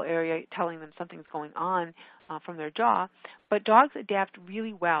skull area, telling them something's going on from their jaw. But dogs adapt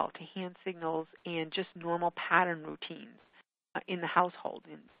really well to hand signals and just normal pattern routines in the household.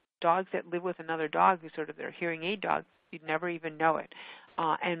 And dogs that live with another dog who's sort of their hearing aid dog, you'd never even know it.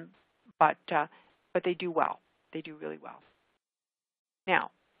 But they do well. They do really well.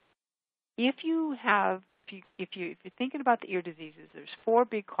 Now, if you're thinking about the ear diseases, there's 4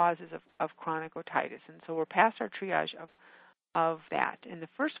 big causes of chronic otitis, and so we're past our triage of that. And the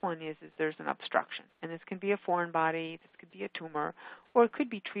first one is there's an obstruction, and this can be a foreign body, this could be a tumor, or it could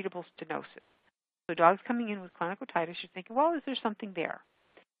be treatable stenosis. So dogs coming in with chronic otitis, you're thinking, well, is there something there?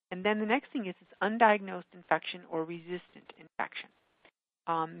 And then the next thing is it's undiagnosed infection or resistant infection.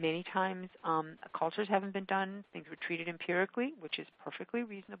 Many times cultures haven't been done, things were treated empirically, which is perfectly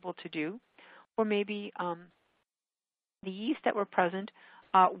reasonable to do, or maybe the yeast that were present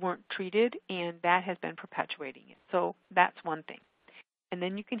weren't treated, and that has been perpetuating it. So that's one thing. And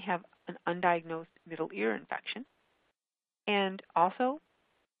then you can have an undiagnosed middle ear infection, and also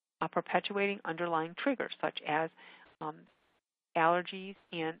perpetuating underlying triggers such as allergies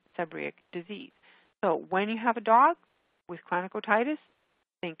and seborrheic disease. So when you have a dog with chronic otitis,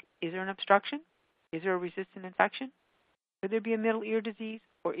 think, is there an obstruction? Is there a resistant infection? Could there be a middle ear disease,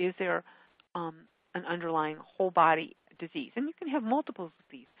 or is there an underlying whole body disease? And you can have multiples of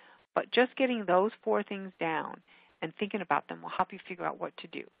these, but just getting those 4 things down and thinking about them will help you figure out what to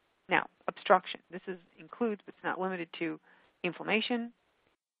do. Now, obstruction. This includes, but it's not limited to, inflammation,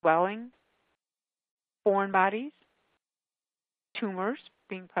 swelling, foreign bodies, tumors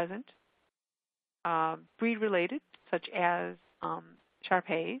being present, breed-related, such as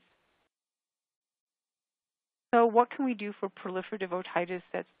Sharpei's. So what can we do for proliferative otitis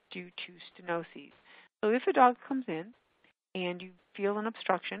that's due to stenoses? So if a dog comes in and you feel an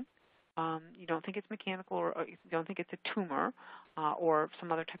obstruction, you don't think it's mechanical or you don't think it's a tumor or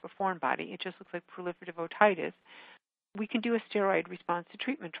some other type of foreign body, it just looks like proliferative otitis, we can do a steroid response to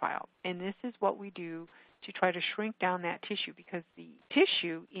treatment trial. And this is what we do to try to shrink down that tissue, because the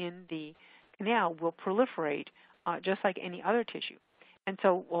tissue in the canal will proliferate just like any other tissue. And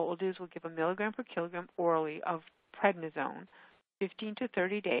so what we'll do is we'll give a milligram per kilogram orally of prednisone 15 to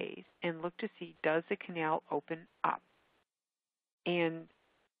 30 days and look to see, does the canal open up? And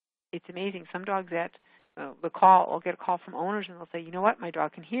it's amazing. Some dogs that I'll get a call from owners and they'll say, you know what, my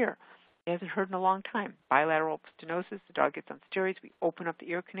dog can hear. He hasn't heard in a long time. Bilateral stenosis, the dog gets on steroids, we open up the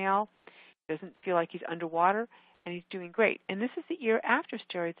ear canal, doesn't feel like he's underwater, and he's doing great. And this is the year after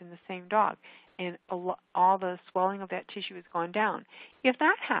steroids in the same dog, and all the swelling of that tissue has gone down. If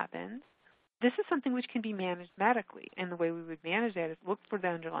that happens, this is something which can be managed medically, and the way we would manage that is look for the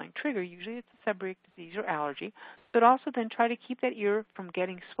underlying trigger. Usually it's a seborrheic disease or allergy, but also then try to keep that ear from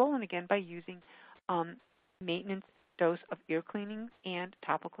getting swollen again by using maintenance dose of ear cleaning and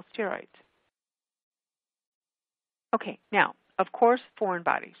topical steroids. Okay, now, of course, foreign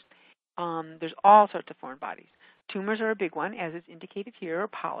bodies. There's all sorts of foreign bodies. Tumors are a big one, as is indicated here, or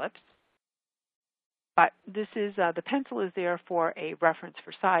polyps. But this is, the pencil is there for a reference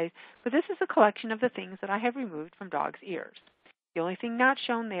for size, but this is a collection of the things that I have removed from dogs' ears. The only thing not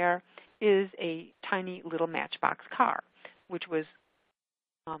shown there is a tiny little matchbox car, which was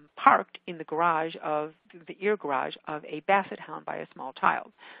parked in the garage of the ear garage of a basset hound by a small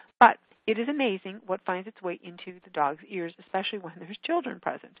child. But it is amazing what finds its way into the dog's ears, especially when there's children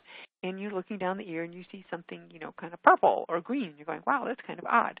present. And you're looking down the ear and you see something, kind of purple or green. You're going, wow, that's kind of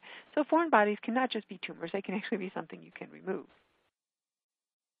odd. So foreign bodies cannot just be tumors. They can actually be something you can remove.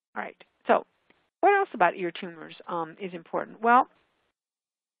 All right. So what else about ear tumors is important? Well,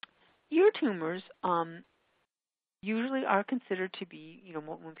 ear tumors usually are considered to be,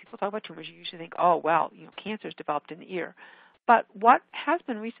 when people talk about tumors, you usually think, oh, well, cancer is developed in the ear. But what has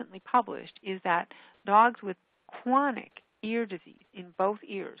been recently published is that dogs with chronic ear disease in both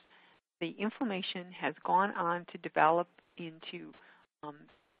ears, the inflammation has gone on to develop into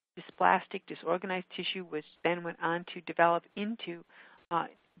dysplastic, disorganized tissue, which then went on to develop into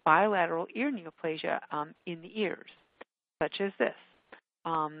bilateral ear neoplasia in the ears, such as this.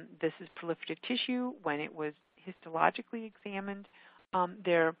 This is proliferative tissue. When it was histologically examined,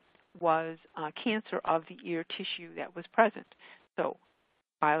 there was cancer of the ear tissue that was present. So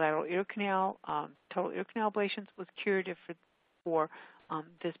bilateral ear canal, total ear canal ablations was curative for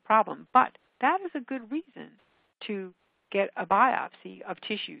this problem. But that is a good reason to get a biopsy of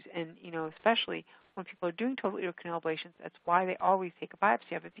tissues. And, especially when people are doing total ear canal ablations, that's why they always take a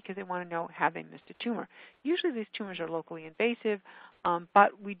biopsy of it, because they want to know, have they missed a tumor. Usually these tumors are locally invasive,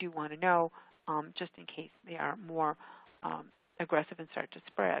 but we do want to know just in case they are more aggressive and start to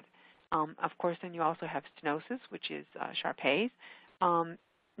spread. Of course, then you also have stenosis, which is Sharpei's.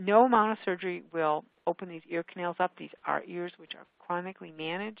 No amount of surgery will open these ear canals up. These are ears which are chronically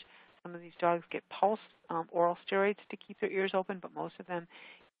managed. Some of these dogs get pulse oral steroids to keep their ears open, but most of them,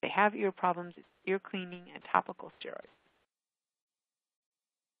 if they have ear problems, it's ear cleaning and topical steroids.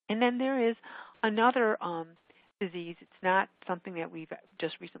 And then there is another disease. It's not something that we've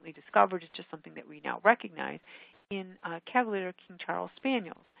just recently discovered. It's just something that we now recognize in Cavalier King Charles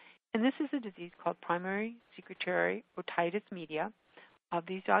Spaniels. And this is a disease called primary secretory otitis media of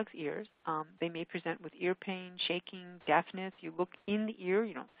these dogs' ears. They may present with ear pain, shaking, deafness. You look in the ear,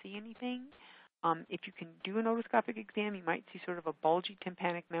 you don't see anything. If you can do an otoscopic exam, you might see sort of a bulgy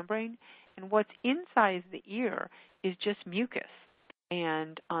tympanic membrane. And what's inside the ear is just mucus.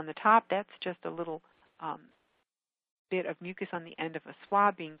 And on the top, that's just a little bit of mucus on the end of a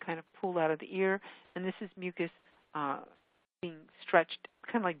swab being kind of pulled out of the ear. And this is mucus being stretched,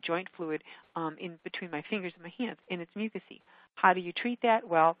 kind of like joint fluid, in between my fingers and my hands, and it's mucousy. How do you treat that?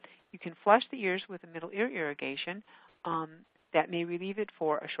 Well, you can flush the ears with a middle ear irrigation. That may relieve it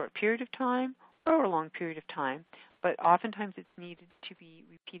for a short period of time or a long period of time, but oftentimes it's needed to be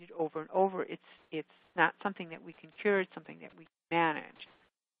repeated over and over. It's not something that we can cure. It's something that we can manage.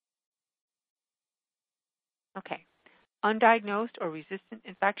 Okay. Undiagnosed or resistant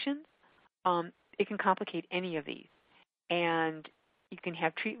infections, it can complicate any of these. And you can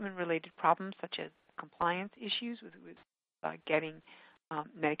have treatment-related problems such as compliance issues with getting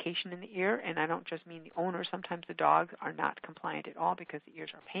medication in the ear. And I don't just mean the owner. Sometimes the dogs are not compliant at all because the ears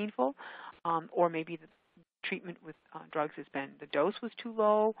are painful, or maybe the treatment with drugs has been the dose was too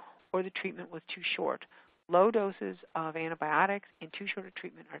low or the treatment was too short. Low doses of antibiotics and too short a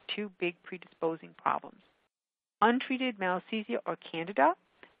treatment are two big predisposing problems. Untreated malassezia or candida,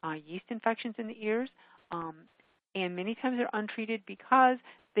 yeast infections in the ears, and many times they're untreated because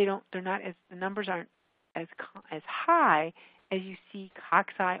the numbers aren't as high as you see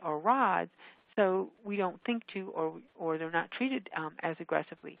cocci or rods, so we don't think to, or they're not treated as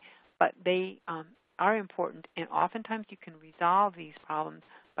aggressively. But they are important, and oftentimes you can resolve these problems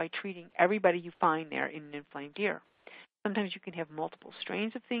by treating everybody you find there in an inflamed ear. Sometimes you can have multiple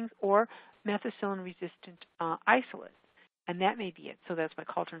strains of things or methicillin-resistant isolates, and that may be it. So that's why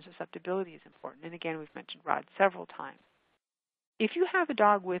culture and susceptibility is important. And again, we've mentioned rods several times. If you have a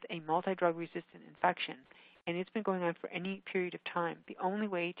dog with a multi-drug resistant infection and it's been going on for any period of time, the only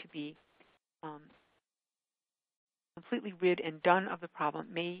way to be completely rid and done of the problem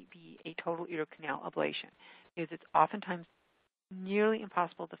may be a total ear canal ablation, because it's oftentimes nearly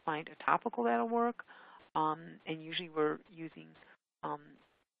impossible to find a topical that'll work, and usually we're using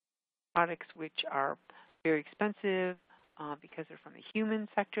products which are very expensive because they're from the human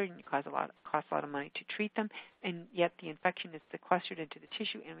sector and it costs a lot of money to treat them, and yet the infection is sequestered into the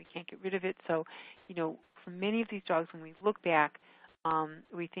tissue and we can't get rid of it. So, for many of these dogs, when we look back,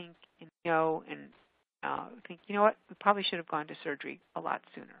 we think and think, what, we probably should have gone to surgery a lot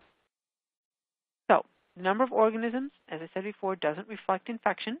sooner. So the number of organisms, as I said before, doesn't reflect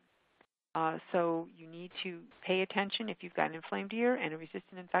infection. So you need to pay attention. If you've got an inflamed ear and a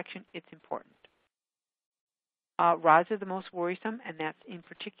resistant infection, it's important. Rods are the most worrisome, and that in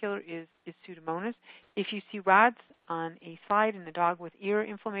particular is Pseudomonas. If you see rods on a slide in a dog with ear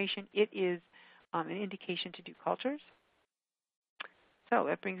inflammation, it is an indication to do cultures. So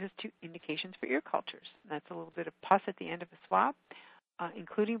that brings us to indications for ear cultures. That's a little bit of pus at the end of a swab,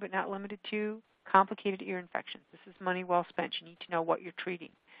 including but not limited to complicated ear infections. This is money well spent. You need to know what you're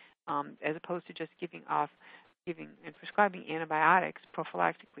treating, as opposed to just giving and prescribing antibiotics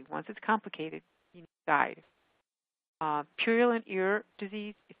prophylactically. Once it's complicated, you need a guide. Purulent ear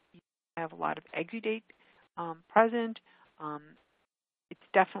disease, if you have a lot of exudate present, it's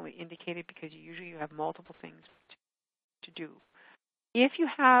definitely indicated because you have multiple things to do. If you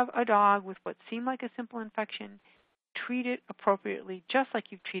have a dog with what seemed like a simple infection, treat it appropriately, just like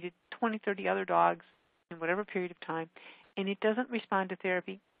you've treated 20, 30 other dogs in whatever period of time, and it doesn't respond to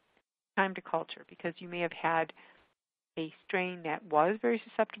therapy, time to culture, because you may have had a strain that was very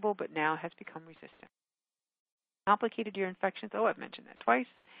susceptible but now has become resistant. Complicated ear infections, I've mentioned that twice.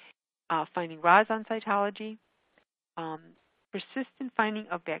 Finding rods on cytology. Persistent finding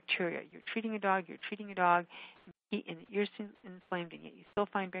of bacteria. You're treating a dog, and the ear's inflamed, and yet you still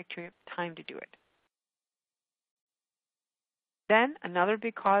find bacteria. Time to do it. Then another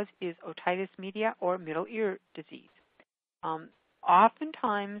big cause is otitis media or middle ear disease.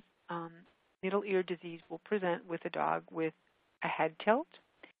 Oftentimes, middle ear disease will present with a dog with a head tilt,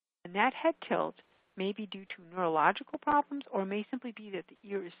 and that head tilt may be due to neurological problems or may simply be that the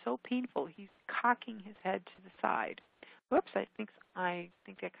ear is so painful he's cocking his head to the side. Whoops, I think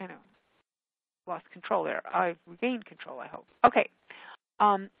that kind of lost control there. I've regained control, I hope. Okay.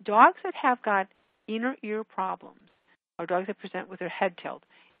 Dogs that have got inner ear problems, or dogs that present with their head tilt,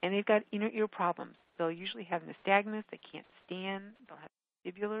 and they've got inner ear problems, they'll usually have nystagmus, they can't stand, they'll have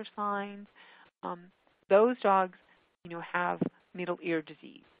vestibular signs. Those dogs, have middle ear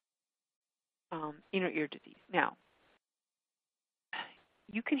disease, inner ear disease. Now,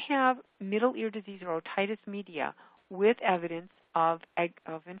 you can have middle ear disease or otitis media with evidence of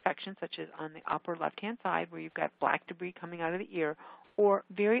infection, such as on the upper left-hand side where you've got black debris coming out of the ear, or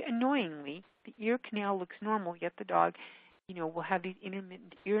very annoyingly, the ear canal looks normal, yet the dog, will have these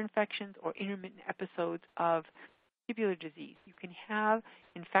intermittent ear infections or intermittent episodes of vestibular disease. You can have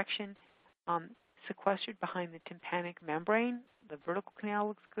infection sequestered behind the tympanic membrane. The vertical canal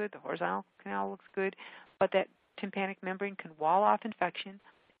looks good, the horizontal canal looks good, but that tympanic membrane can wall off infection,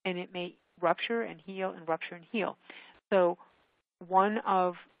 and it may rupture and heal and rupture and heal. So one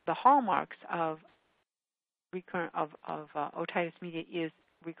of the hallmarks of otitis media is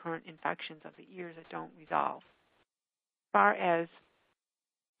recurrent infections of the ears that don't resolve. As far as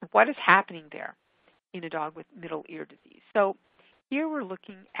what is happening there in a dog with middle ear disease. So here we're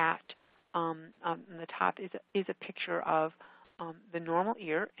looking at, on the top is a picture of the normal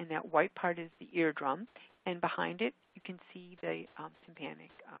ear, and that white part is the eardrum, and behind it you can see the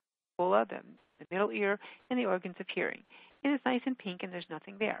tympanic bulla, the middle ear, and the organs of hearing. And it's nice and pink, and there's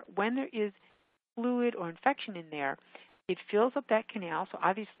nothing there. When there is fluid or infection in there, it fills up that canal, so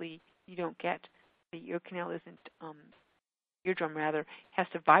obviously you don't get, the ear canal isn't, eardrum rather, has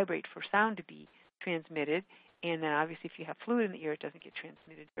to vibrate for sound to be transmitted, and then obviously if you have fluid in the ear, it doesn't get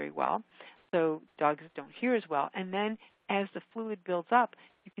transmitted very well, so dogs don't hear as well. And then as the fluid builds up,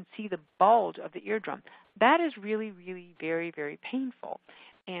 you can see the bulge of the eardrum. That is really, really very, very painful.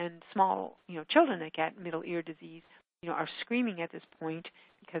 And small, children that get middle ear disease, are screaming at this point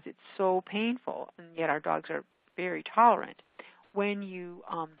because it's so painful, and yet our dogs are very tolerant. When you,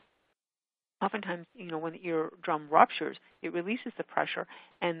 oftentimes, when the eardrum ruptures, it releases the pressure,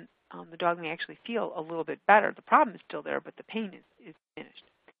 and the dog may actually feel a little bit better. The problem is still there, but the pain is diminished.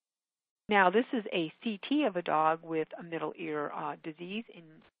 Now, this is a CT of a dog with a middle ear disease.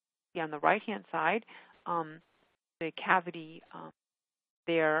 On the right-hand side, the cavity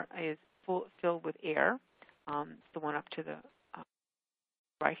there is filled with air, the one up to the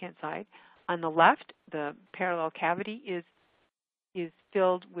right-hand side. On the left, the parallel cavity is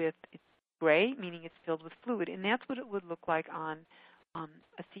filled with, it's gray, meaning it's filled with fluid, and that's what it would look like on a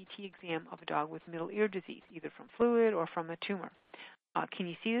CT exam of a dog with middle ear disease, either from fluid or from a tumor. Can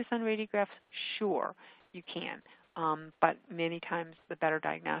you see this on radiographs? Sure, you can. But many times the better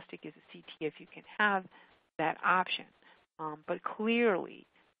diagnostic is a CT if you can have that option. But clearly,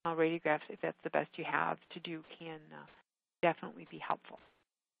 radiographs, if that's the best you have to do, can definitely be helpful.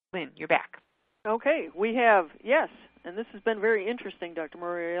 Lynn, you're back. Okay, we have, yes, and this has been very interesting, Dr.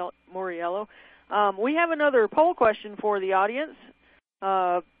 Moriello. We have another poll question for the audience.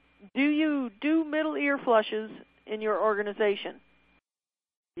 Do you do middle ear flushes in your organization?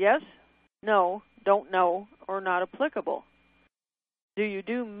 Yes, no, don't know, or not applicable. Do you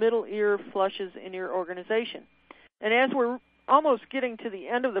do middle ear flushes in your organization? And as we're almost getting to the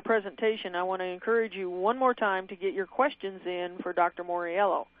end of the presentation, I want to encourage you one more time to get your questions in for Dr.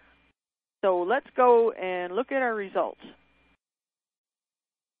 Moriello. So let's go and look at our results.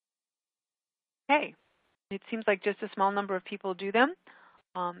 Okay. It seems like just a small number of people do them,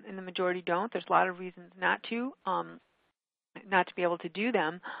 and the majority don't. There's a lot of reasons not to be able to do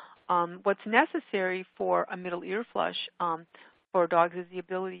them. What's necessary for a middle ear flush for dogs is the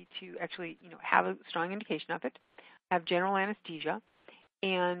ability to actually, have a strong indication of it, have general anesthesia,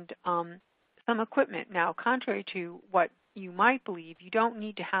 and some equipment. Now, contrary to what you might believe, you don't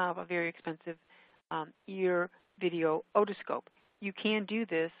need to have a very expensive ear video otoscope. You can do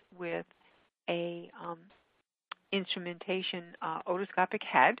this with a instrumentation otoscopic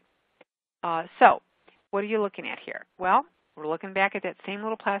head. So, what are you looking at here? Well, we're looking back at that same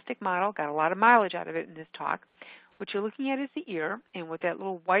little plastic model. Got a lot of mileage out of it in this talk. What you're looking at is the ear, and what that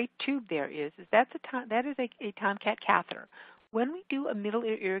little white tube there is that is a Tomcat catheter. When we do a middle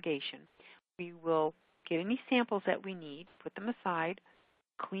ear irrigation, we will get any samples that we need, put them aside,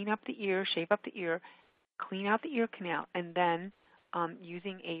 clean up the ear, shape up the ear, clean out the ear canal, and then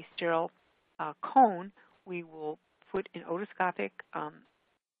using a sterile cone, we will put an otoscope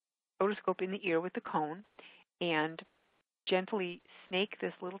in the ear with the cone and gently snake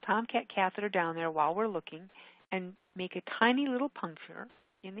this little Tomcat catheter down there while we're looking and make a tiny little puncture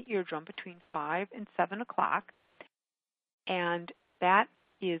in the eardrum between 5 and 7 o'clock. And that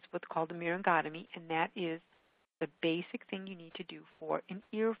is what's called a myringotomy, and that is the basic thing you need to do for an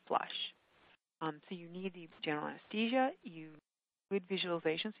ear flush. So you need the general anesthesia, you need good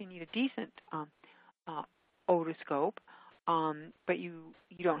visualization, so you need a decent otoscope, but you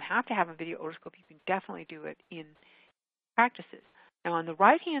don't have to have a video otoscope. You can definitely do it in practices. Now, on the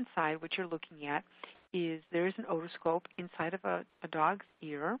right-hand side, what you're looking at is there's an otoscope inside of a dog's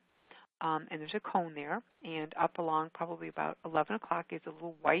ear, and there's a cone there, and up along probably about 11 o'clock is a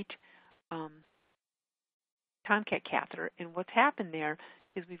little white Tomcat catheter. And what's happened there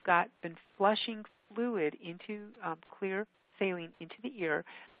is we've been flushing fluid into clear saline into the ear,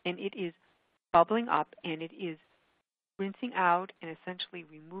 and it is bubbling up, and it is rinsing out and essentially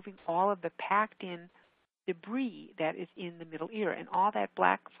removing all of the packed-in debris that is in the middle ear. And all that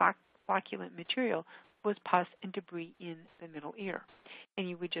black flocculent material was pus and debris in the middle ear. And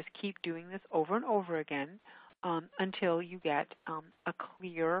you would just keep doing this over and over again until you get a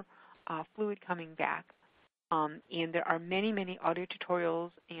clear fluid coming back. And there are many, many audio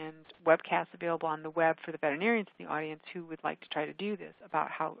tutorials and webcasts available on the web for the veterinarians in the audience who would like to try to do this, about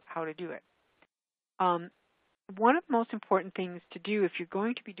how to do it. One of the most important things to do if you're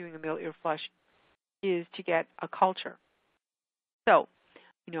going to be doing a middle ear flush is to get a culture. So,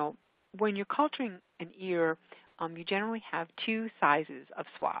 when you're culturing an ear, you generally have two sizes of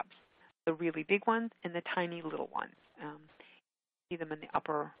swabs, the really big ones and the tiny little ones. You see them in the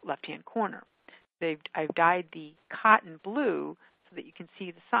upper left-hand corner. I've dyed the cotton blue so that you can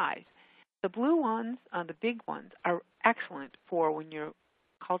see the size. The blue ones, the big ones, are excellent for when you're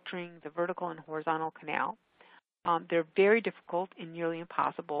culturing the vertical and horizontal canal. They're very difficult and nearly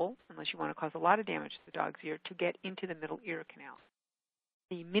impossible, unless you want to cause a lot of damage to the dog's ear, to get into the middle ear canal.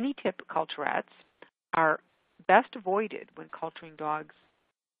 The mini-tip culturettes are best avoided when culturing dogs'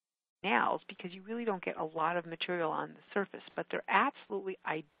 canals because you really don't get a lot of material on the surface, but they're absolutely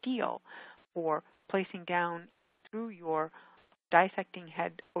ideal for placing down through your dissecting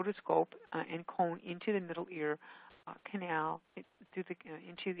head otoscope and cone into the middle ear canal,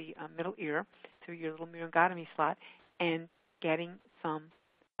 into the middle ear through your little myringotomy slot, and getting some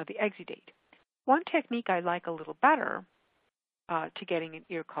of the exudate. One technique I like a little better to getting an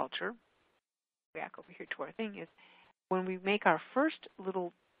ear culture back over here to our thing, is when we make our first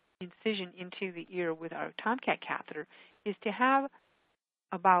little incision into the ear with our Tomcat catheter, is to have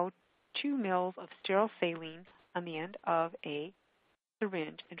about 2 mils of sterile saline on the end of a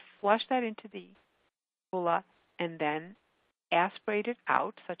syringe and flush that into the bulla and then aspirate it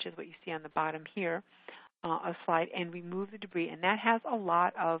out, such as what you see on the bottom here, a slide, and remove the debris. And that has a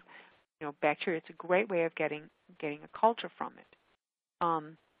lot of bacteria. It's a great way of getting a culture from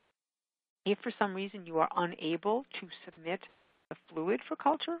it. If for some reason you are unable to submit the fluid for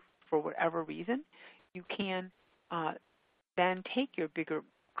culture, for whatever reason, you can then take your bigger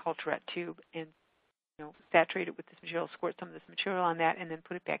culturette tube and saturate it with this material, squirt some of this material on that, and then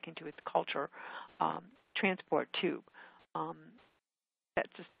put it back into its culture transport tube. That's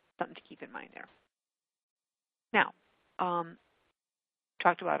just something to keep in mind there. Now,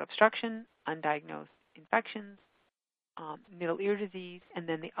 talked about obstruction, undiagnosed infections, middle ear disease, and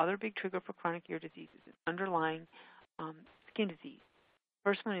then the other big trigger for chronic ear disease is underlying skin disease.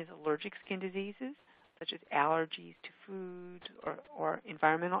 First one is allergic skin diseases, such as allergies to food or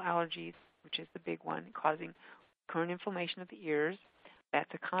environmental allergies, which is the big one, causing recurrent inflammation of the ears. That's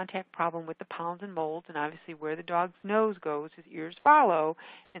a contact problem with the pollens and molds, and obviously where the dog's nose goes, his ears follow,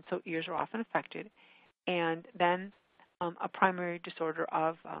 and so ears are often affected. And then a primary disorder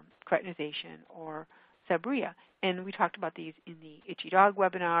of cretinization or seborrhea. And we talked about these in the Itchy Dog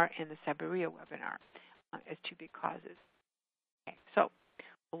webinar and the seborrhea webinar as two big causes. Okay, so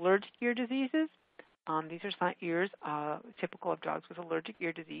allergic ear diseases. These are ears typical of dogs with allergic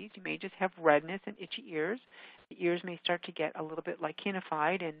ear disease. You may just have redness and itchy ears. The ears may start to get a little bit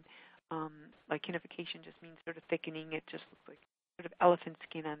lichenified, and lichenification just means sort of thickening. It just looks like sort of elephant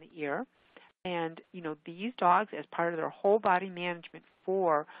skin on the ear. And, these dogs, as part of their whole body management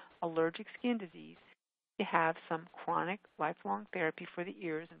for allergic skin disease, to have some chronic lifelong therapy for the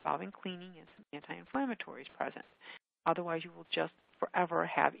ears involving cleaning and some anti-inflammatories present. Otherwise, you will just forever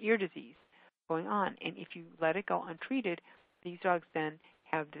have ear disease going on. And if you let it go untreated, these dogs then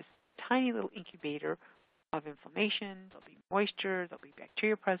have this tiny little incubator of inflammation. There'll be moisture, there'll be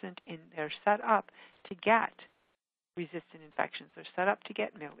bacteria present, and they're set up to get resistant infections. They're set up to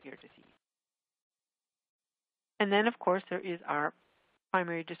get middle ear disease. And then, of course, there is our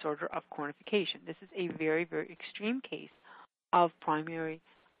primary disorder of cornification. This is a very, very extreme case of primary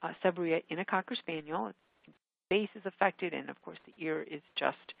seborrhea in a Cocker Spaniel. The base is affected, and, of course, the ear is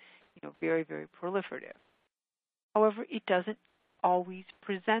just, very, very proliferative. However, it doesn't always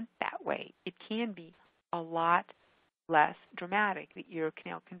present that way. It can be a lot less dramatic. The ear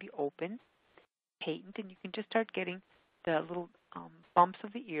canal can be open, patent, and you can just start getting the little bumps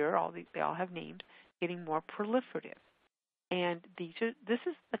of the ear, they all have names, getting more proliferative. And this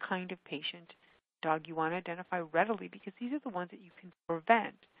is the kind of patient dog you want to identify readily, because these are the ones that you can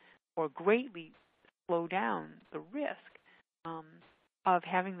prevent or greatly slow down the risk of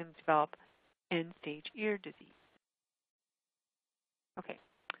having them develop end-stage ear disease. Okay,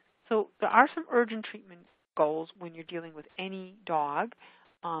 so there are some urgent treatment goals when you're dealing with any dog.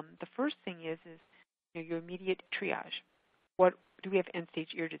 The first thing is your immediate triage. What do we have end-stage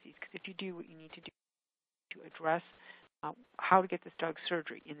ear disease? Because if you do, what you need to do to address how to get this dog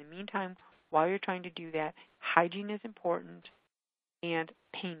surgery. In the meantime, while you're trying to do that, hygiene is important and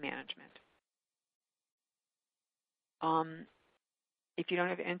pain management. If you don't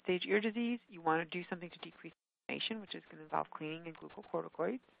have end-stage ear disease, you want to do something to decrease inflammation, which is going to involve cleaning and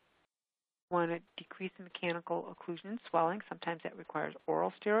glucocorticoids. You want to decrease the mechanical occlusion and swelling. Sometimes that requires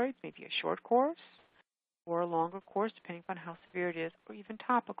oral steroids, maybe a short course or a longer course, depending upon how severe it is, or even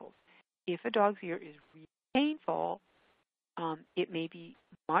topicals. If a dog's ear is really painful, it may be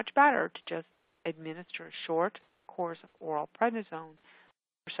much better to just administer a short course of oral prednisone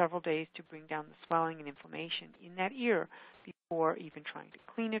for several days to bring down the swelling and inflammation in that ear before even trying to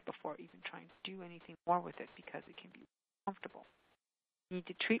clean it, before even trying to do anything more with it, because it can be uncomfortable. You need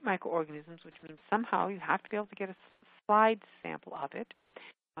to treat microorganisms, which means somehow you have to be able to get a slide sample of it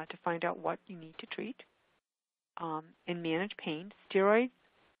to find out what you need to treat and manage pain. Steroids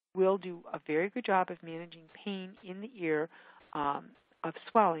will do a very good job of managing pain in the ear of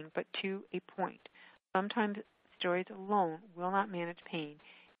swelling, but to a point. Sometimes steroids alone will not manage pain,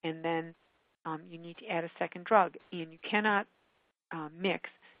 and then you need to add a second drug. And you cannot mix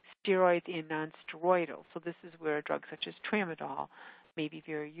steroids and non-steroidal. So this is where a drug such as tramadol may be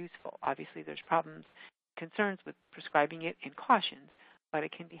very useful. Obviously, there's problems, concerns with prescribing it and cautions, but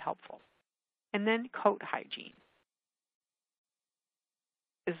it can be helpful. And then coat hygiene.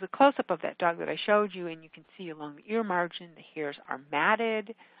 This is a close-up of that dog that I showed you, and you can see along the ear margin the hairs are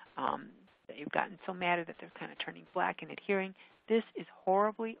matted. They've gotten so matted that they're kind of turning black and adhering. This is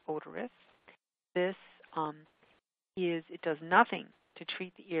horribly odorous. This it does nothing to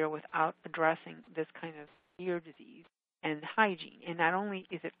treat the ear without addressing this kind of ear disease and hygiene. And not only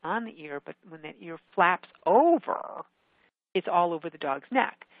is it on the ear, but when that ear flaps over, it's all over the dog's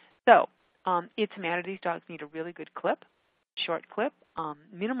neck. So it's a matter these dogs need a really good clip, short clip.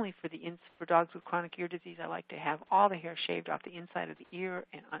 Minimally for dogs with chronic ear disease, I like to have all the hair shaved off the inside of the ear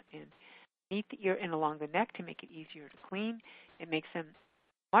and beneath the ear and along the neck to make it easier to clean. It makes them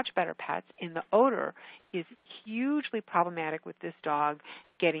much better pets, and the odor is hugely problematic with this dog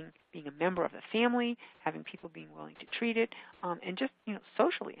being a member of the family, having people being willing to treat it, and just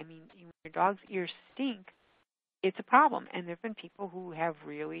socially. I mean, when your dog's ears stink, it's a problem. And there have been people who have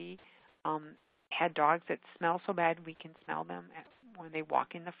really had dogs that smell so bad we can smell them when they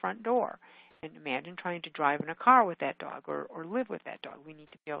walk in the front door. And imagine trying to drive in a car with that dog or live with that dog. We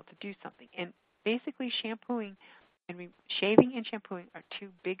need to be able to do something. And basically shampooing and shaving and shampooing are two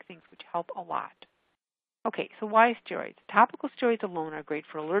big things which help a lot. Okay, so why steroids? Topical steroids alone are great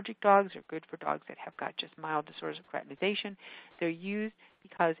for allergic dogs or good for dogs that have got just mild disorders of keratinization. They're used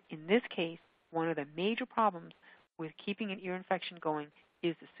because in this case, one of the major problems with keeping an ear infection going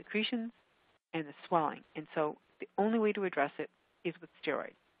is the secretions and the swelling. And so the only way to address it is with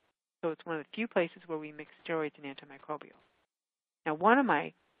steroids. So it's one of the few places where we mix steroids and antimicrobials. Now, one of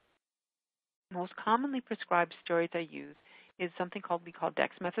my most commonly prescribed steroids I use is something we call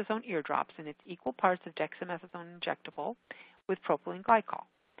dexamethasone ear drops, and it's equal parts of dexamethasone injectable with propylene glycol.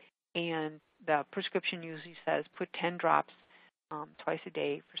 And the prescription usually says put 10 drops twice a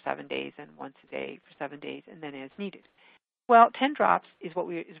day for 7 days and once a day for 7 days, and then as needed. Well, 10 drops is what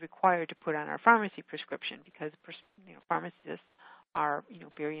is required to put on our pharmacy prescription because pharmacists are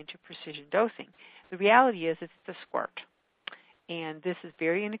very into precision dosing. The reality is it's a squirt, and this is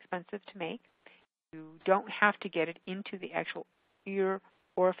very inexpensive to make. You don't have to get it into the actual ear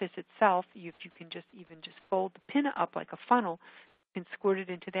orifice itself. You can just fold the pin up like a funnel and squirt it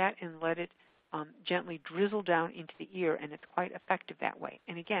into that and let it gently drizzle down into the ear, and it's quite effective that way.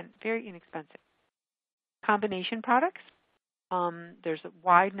 And again, very inexpensive. Combination products, there's a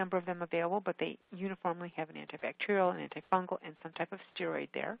wide number of them available, but they uniformly have an antibacterial, an antifungal, and some type of steroid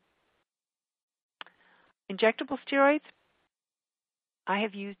there. Injectable steroids, I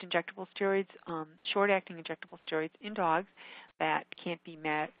have used injectable steroids, short-acting injectable steroids in dogs that cannot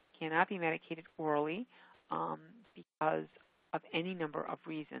be medicated orally because of any number of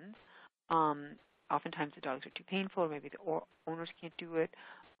reasons. Oftentimes the dogs are too painful, or maybe the owners can't do it.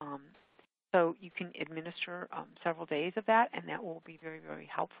 So you can administer several days of that, and that will be very, very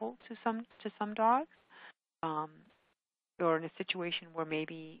helpful to some dogs. Or in a situation where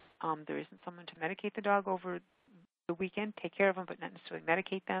maybe there isn't someone to medicate the dog over the weekend, take care of them, but not necessarily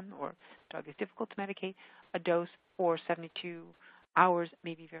medicate them, or the dog is difficult to medicate, a dose for 72 hours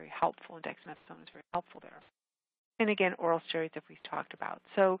may be very helpful, and dexamethasone is very helpful there. And again, oral steroids, if we've talked about.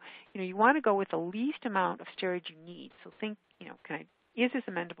 So, you want to go with the least amount of steroids you need. So think, is this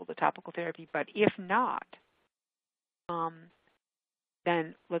amendable to topical therapy? But if not,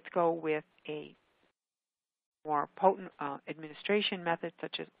 then let's go with a more potent administration method,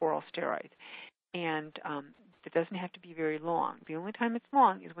 such as oral steroids. And it doesn't have to be very long. The only time it's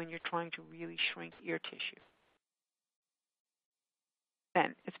long is when you're trying to really shrink ear tissue.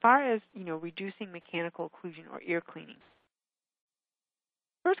 Then, as far as reducing mechanical occlusion or ear cleaning,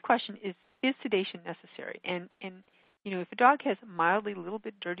 first question is sedation necessary? And if a dog has mildly little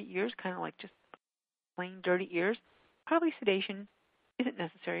bit dirty ears, kind of like just plain dirty ears, probably sedation isn't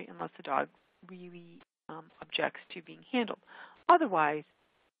necessary unless the dog really objects to being handled. Otherwise,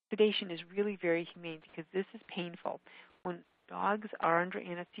 sedation is really very humane because this is painful. When dogs are under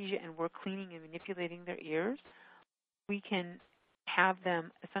anesthesia and we're cleaning and manipulating their ears, we can have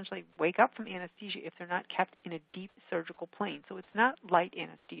them essentially wake up from anesthesia if they're not kept in a deep surgical plane. So it's not light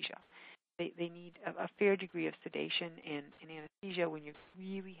anesthesia. They need a fair degree of sedation and anesthesia when you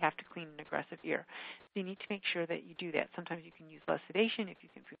really have to clean an aggressive ear. So you need to make sure that you do that. Sometimes you can use less sedation if you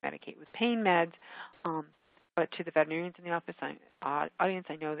can medicate with pain meds. But to the veterinarians in the audience,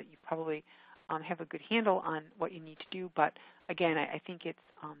 I know that you probably have a good handle on what you need to do. But again, I think it's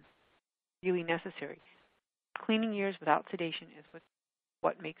really necessary. Cleaning ears without sedation is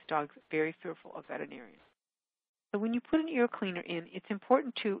what makes dogs very fearful of veterinarians. So when you put an ear cleaner in, it's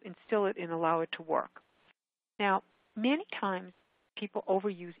important to instill it and allow it to work. Now, many times people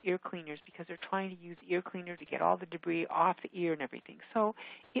overuse ear cleaners because they're trying to use the ear cleaner to get all the debris off the ear and everything. So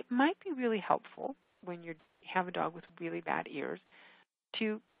it might be really helpful when you have a dog with really bad ears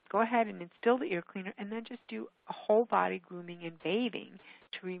to go ahead and instill the ear cleaner and then just do a whole body grooming and bathing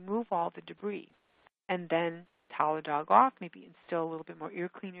to remove all the debris. And then towel the dog off, maybe instill a little bit more ear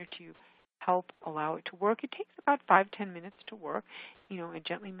cleaner to help allow it to work. It takes about 5-10 minutes to work, and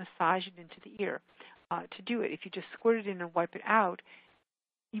gently massage it into the ear. To do it, if you just squirt it in and wipe it out,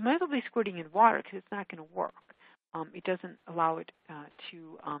 you might as well be squirting in water because it's not going to work. It doesn't allow it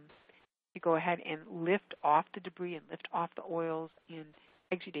to go ahead and lift off the debris and lift off the oils and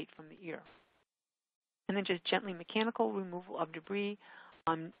exudate from the ear. And then just gently mechanical removal of debris.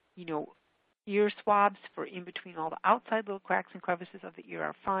 Ear swabs for in between all the outside little cracks and crevices of the ear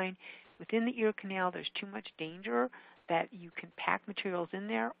are fine. Within the ear canal, there's too much danger that you can pack materials in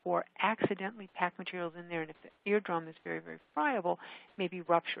there or accidentally pack materials in there, and if the eardrum is very, very friable, maybe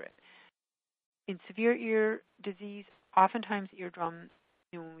rupture it. In severe ear disease, oftentimes the eardrum,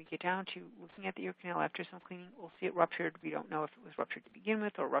 when we get down to looking at the ear canal after some cleaning, we'll see it ruptured. We don't know if it was ruptured to begin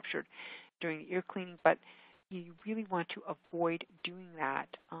with or ruptured during the ear cleaning, but you really want to avoid doing that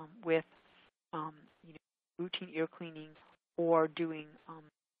with routine ear cleaning or doing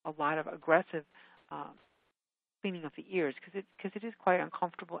a lot of aggressive cleaning of the ears because it is quite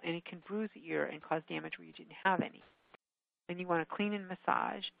uncomfortable and it can bruise the ear and cause damage where you didn't have any. And you want to clean and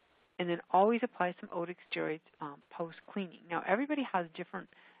massage, and then always apply some otic steroids post-cleaning. Now, everybody has different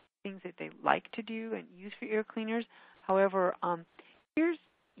things that they like to do and use for ear cleaners. However,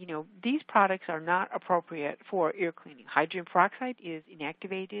 these products are not appropriate for ear cleaning. Hydrogen peroxide is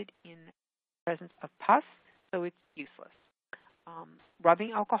inactivated in the presence of pus, so it's useless.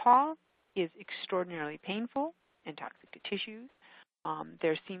 Rubbing alcohol is extraordinarily painful and toxic to tissues.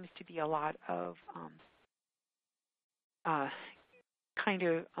 There seems to be a lot of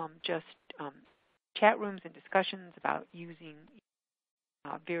chat rooms and discussions about using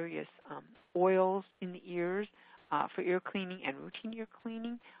various oils in the ears for ear cleaning and routine ear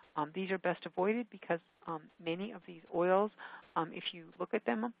cleaning. These are best avoided because many of these oils, if you look at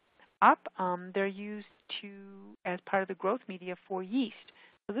them up, they're used as part of the growth media for yeast.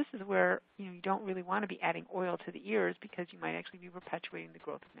 So this is where you don't really want to be adding oil to the ears because you might actually be perpetuating the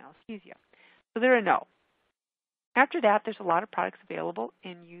growth of malassezia. So they're a no. After that, there's a lot of products available,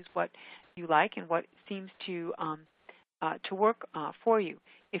 and use what you like and what seems to work for you.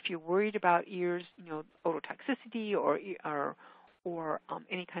 If you're worried about ears, ototoxicity or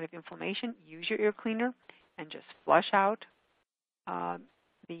any kind of inflammation, use your ear cleaner and just flush out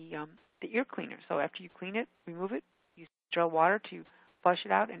the ear cleaner. So after you clean it, remove it, use still water to flush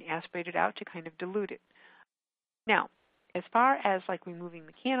it out and aspirate it out to kind of dilute it. Now, as far as like removing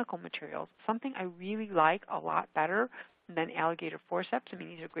mechanical materials, something I really like a lot better than alligator forceps, I mean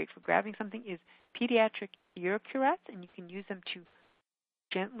these are great for grabbing something, is pediatric ear curettes, and you can use them to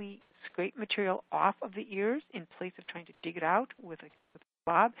gently scrape material off of the ears in place of trying to dig it out with a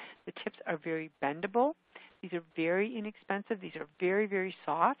swab. The tips are very bendable. These are very inexpensive. These are very, very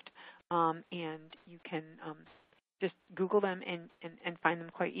soft, and you can just Google them and find them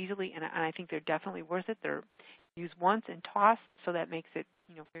quite easily, and I think they're definitely worth it. They're used once and tossed, so that makes it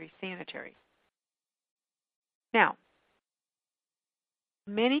very sanitary. Now,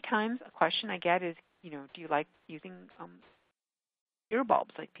 many times a question I get is, do you like using ear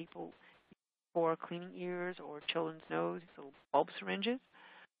bulbs like people for cleaning ears or children's nose, little bulb syringes?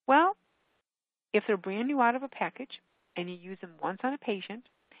 Well, if they're brand new out of a package and you use them once on a patient,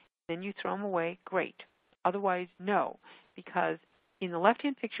 then you throw them away, great. Otherwise, no, because in the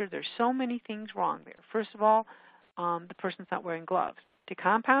left-hand picture, there's so many things wrong there. First of all, the person's not wearing gloves. To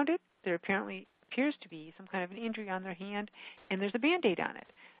compound it, there apparently appears to be some kind of an injury on their hand, and there's a Band-Aid on it.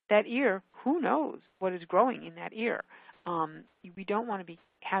 That ear, who knows what is growing in that ear? We don't want to be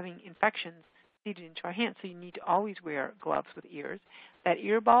having infections seeded into our hands, so you need to always wear gloves with ears. That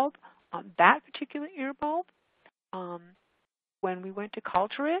ear bulb, that particular ear bulb, when we went to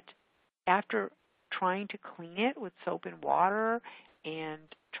culture it, after trying to clean it with soap and water and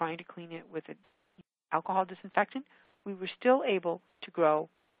trying to clean it with an alcohol disinfectant, we were still able to grow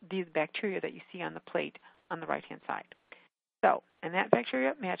these bacteria that you see on the plate on the right-hand side. So, and that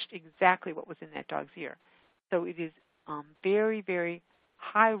bacteria matched exactly what was in that dog's ear. So it is very, very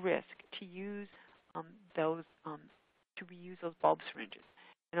high risk to use those bulb syringes.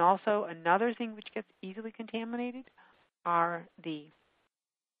 And also another thing which gets easily contaminated are the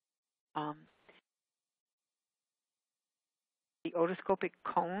otoscopic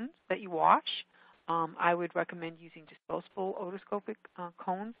cones that you wash. I would recommend using disposable otoscopic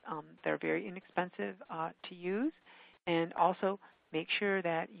cones. They're very inexpensive to use. And also make sure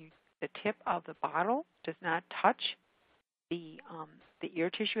that the tip of the bottle does not touch the ear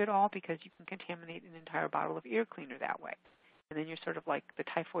tissue at all, because you can contaminate an entire bottle of ear cleaner that way. And then you're sort of like the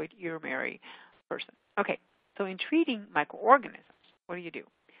typhoid ear Mary person. Okay, so in treating microorganisms, what do you do?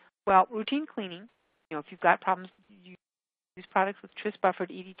 Well, routine cleaning, if you've got problems Use products with tris-buffered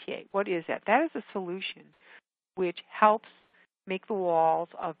EDTA. What is that? That is a solution which helps make the walls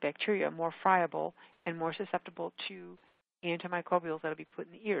of bacteria more friable and more susceptible to antimicrobials that will be put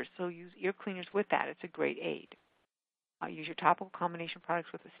in the ears. So use ear cleaners with that. It's a great aid. Use your topical combination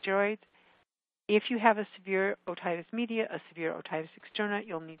products with the steroids. If you have a severe otitis media, a severe otitis externa,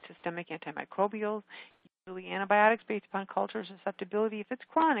 you'll need systemic antimicrobials, usually antibiotics based upon culture susceptibility. If it's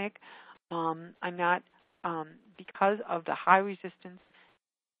chronic, because of the high resistance,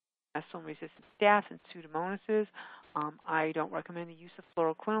 penicillin-resistant staph and pseudomonases, I don't recommend the use of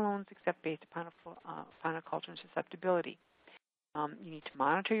fluoroquinolones except based upon a culture and susceptibility. You need to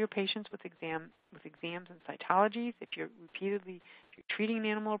monitor your patients with exams and cytologies. If you're treating an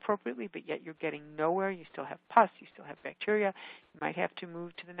animal appropriately, but yet you're getting nowhere, you still have pus, you still have bacteria, you might have to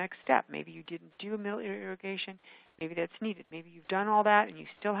move to the next step. Maybe you didn't do a mill irrigation. Maybe that's needed. Maybe you've done all that and you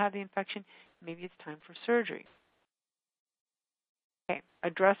still have the infection. Maybe it's time for surgery. Okay,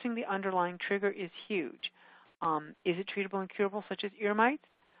 addressing the underlying trigger is huge. Is it treatable and curable, such as ear mites,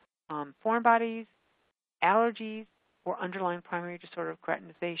 foreign bodies, allergies, or underlying primary disorder of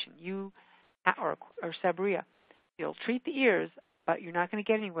keratinization, or seborrhea? You'll treat the ears, but you're not going to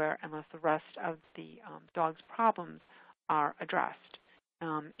get anywhere unless the rest of the dog's problems are addressed.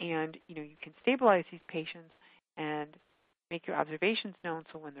 And you can stabilize these patients and make your observations known,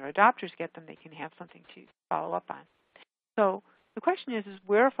 so when their adopters get them, they can have something to follow up on. So the question is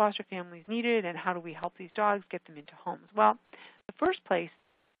where are foster families needed, and how do we help these dogs get them into homes? Well, the first place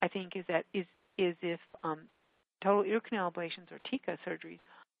I think is if total ear canal ablations or TICA surgeries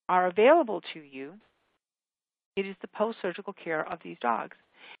are available to you, it is the post-surgical care of these dogs.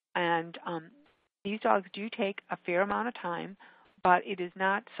 And these dogs do take a fair amount of time, but it is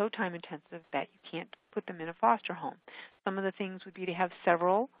not so time-intensive that you can't put them in a foster home. Some of the things would be to have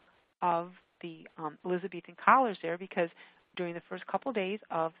several of the Elizabethan collars there, because during the first couple days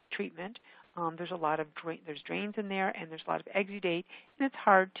of treatment, there's a lot of there's drains in there, and there's a lot of exudate, and it's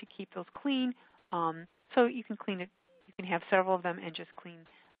hard to keep those clean. So you can clean it. You can have several of them and just clean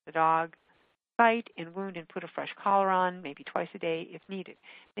the dog site and wound and put a fresh collar on, maybe twice a day if needed.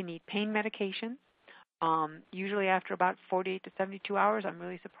 They need pain medication. Usually after about 48 to 72 hours, I'm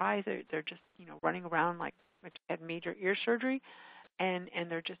really surprised they're just running around like they had major ear surgery, and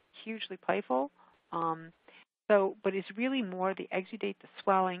they're just hugely playful. But it's really more the exudate, the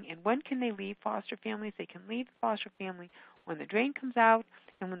swelling, and when can they leave foster families? They can leave the foster family when the drain comes out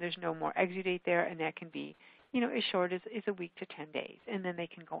and when there's no more exudate there, and that can be, as short as a week to 10 days, and then they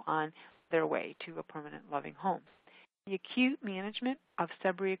can go on their way to a permanent loving home. The acute management of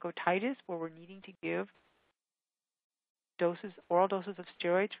seborrheic otitis, where we're needing to give oral doses of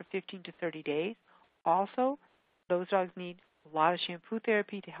steroids for 15 to 30 days. Also, those dogs need a lot of shampoo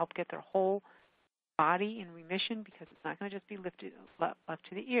therapy to help get their whole body in remission, because it's not going to just be left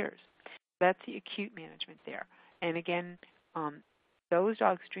to the ears. That's the acute management there. And again, those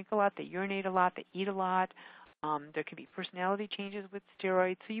dogs drink a lot, they urinate a lot, they eat a lot. There can be personality changes with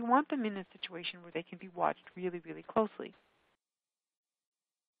steroids. So you want them in a situation where they can be watched really, really closely.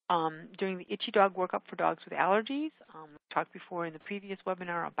 During the itchy dog workup for dogs with allergies, we talked before in the previous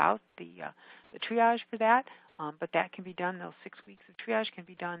webinar about the triage for that, but that can be done. Those 6 weeks of triage can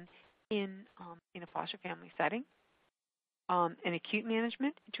be done in a foster family setting. An acute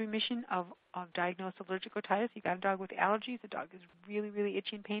management to remission of diagnosed allergic otitis. You got a dog with allergies. The dog is really, really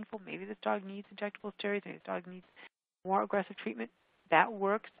itchy and painful. Maybe this dog needs injectable steroids. Maybe this dog needs more aggressive treatment. That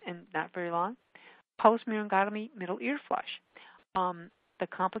works, and not very long. Post-myringotomy middle ear flush. The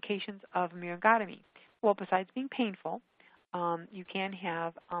complications of myringotomy. Well, besides being painful, you can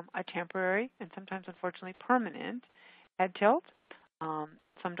have a temporary and sometimes, unfortunately, permanent head tilt.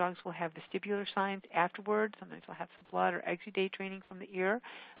 Some dogs will have vestibular signs afterwards. Sometimes they'll have some blood or exudate draining from the ear.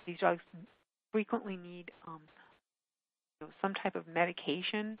 These dogs frequently need some type of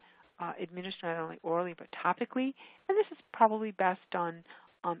medication administered not only orally but topically. And this is probably best done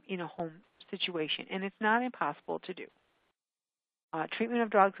in a home situation, and it's not impossible to do. Treatment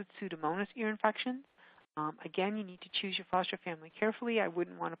of dogs with Pseudomonas ear infections. Again, you need to choose your foster family carefully. I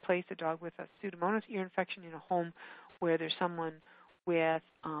wouldn't want to place a dog with a Pseudomonas ear infection in a home where there's someone with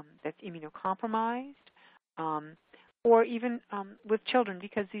that's immunocompromised, or even with children,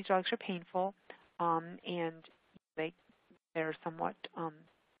 because these dogs are painful and they're somewhat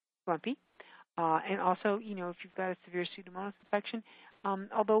grumpy. And also, if you've got a severe Pseudomonas infection,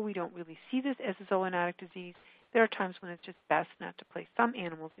 although we don't really see this as a zoonotic disease, there are times when it's just best not to place some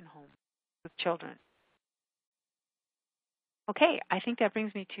animals in homes with children. Okay, I think that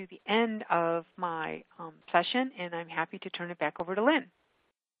brings me to the end of my session, and I'm happy to turn it back over to Lynn.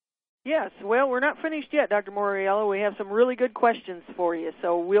 Yes, well, we're not finished yet, Dr. Moriello. We have some really good questions for you,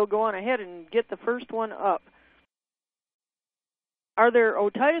 so we'll go on ahead and get the first one up. Are there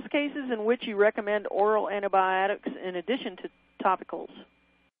otitis cases in which you recommend oral antibiotics in addition to topicals?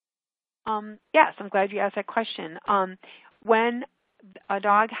 Yes, I'm glad you asked that question. When a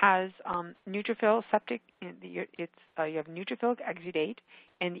dog has neutrophil septic, you have neutrophilic exudate,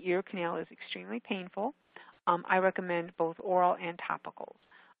 and the ear canal is extremely painful, I recommend both oral and topicals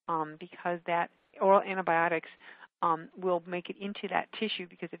because that oral antibiotics will make it into that tissue,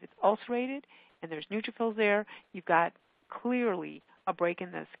 because if it's ulcerated and there's neutrophils there, you've got clearly a break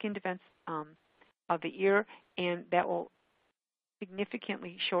in the skin defense of the ear, and that will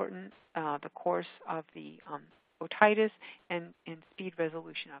significantly shorten the course of the otitis and speed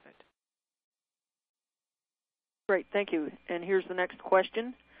resolution of it. Great, thank you. And here's the next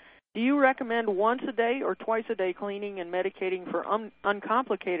question. Do you recommend once a day or twice a day cleaning and medicating for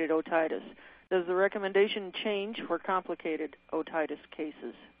uncomplicated otitis? Does the recommendation change for complicated otitis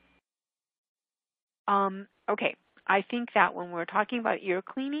cases? Okay, I think that when we're talking about ear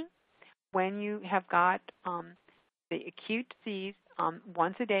cleaning, when you have got the acute disease,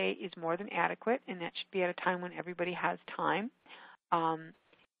 once a day is more than adequate, and that should be at a time when everybody has time.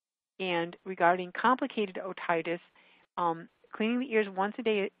 And regarding complicated otitis, cleaning the ears once a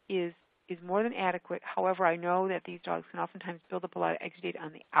day is more than adequate. However, I know that these dogs can oftentimes build up a lot of exudate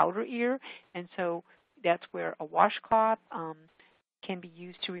on the outer ear, and so that's where a washcloth can be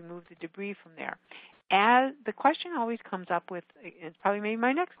used to remove the debris from there. As the question always comes up with, it's probably maybe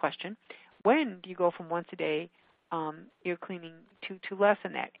my next question, when do you go from once a day ear cleaning to less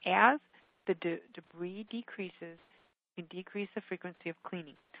than that? As the debris decreases, you can decrease the frequency of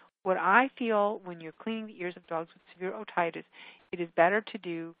cleaning. What I feel when you're cleaning the ears of dogs with severe otitis, it is better to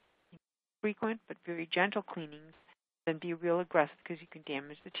do frequent but very gentle cleanings than be real aggressive, because you can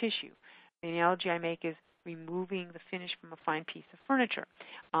damage the tissue. The analogy I make is removing the finish from a fine piece of furniture.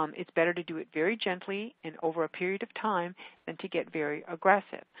 It's better to do it very gently and over a period of time than to get very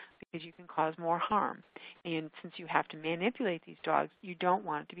aggressive, because you can cause more harm. And since you have to manipulate these dogs, you don't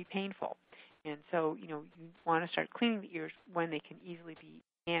want it to be painful. And so, you want to start cleaning the ears when they can easily be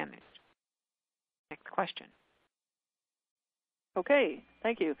damaged. Next question. Okay,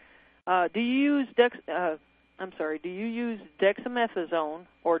 thank you. Do you use dexamethasone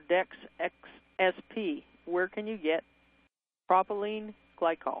or Dex XSP? Where can you get propylene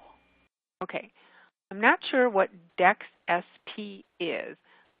glycol? Okay, I'm not sure what Dex SP is,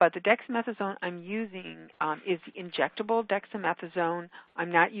 but the dexamethasone I'm using is the injectable dexamethasone.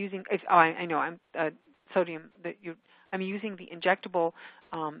 I'm not using. I know. I'm sodium. I'm using the injectable,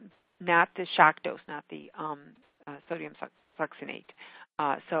 not the shock dose, not the sodium succinate.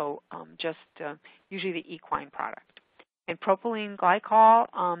 Just usually the equine product. And propylene glycol,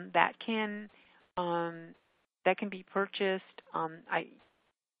 that can be purchased.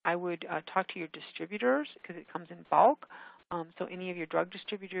 I would talk to your distributors, because it comes in bulk. So any of your drug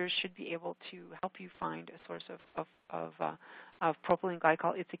distributors should be able to help you find a source of propylene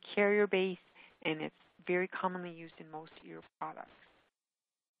glycol. It's a carrier base, and it's very commonly used in most ear products.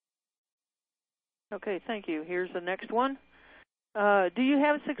 Okay, thank you. Here's the next one. Do you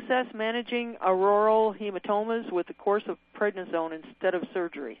have success managing auroral hematomas with the course of prednisone instead of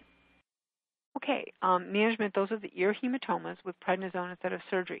surgery? Okay, management, those are the ear hematomas with prednisone instead of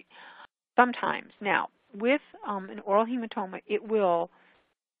surgery. Sometimes. Now, with an oral hematoma, it will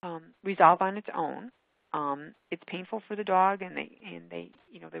resolve on its own. It's painful for the dog, and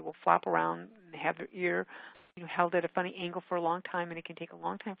they will flop around and have their ear held at a funny angle for a long time, and it can take a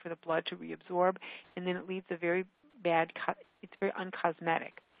long time for the blood to reabsorb, and then it leaves a very bad cut. It's very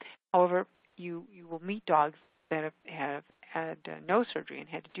uncosmetic. However, you will meet dogs that have had no surgery and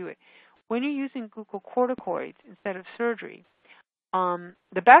had to do it. When you're using glucocorticoids instead of surgery,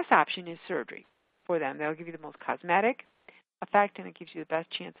 the best option is surgery for them. That'll give you the most cosmetic effect, and it gives you the best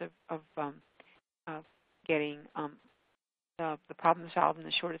chance of getting the problem solved in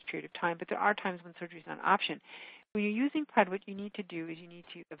the shortest period of time. But there are times when surgery is not an option. When you're using pred, what you need to do is you need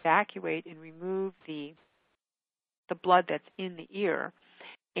to evacuate and remove the blood that's in the ear.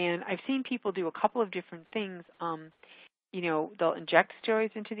 And I've seen people do a couple of different things. They'll inject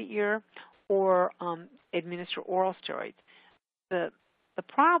steroids into the ear or administer oral steroids. The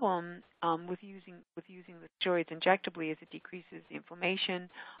problem with using the steroids injectably is it decreases the inflammation,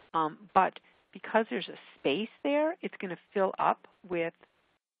 but because there's a space there, it's going to fill up with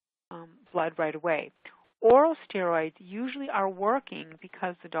blood right away. Oral steroids usually are working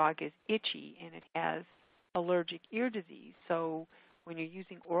because the dog is itchy and it has allergic ear disease. So when you're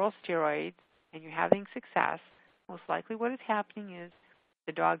using oral steroids and you're having success, most likely what is happening is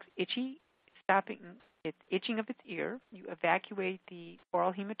the dog's stopping its itching of its ear. You evacuate the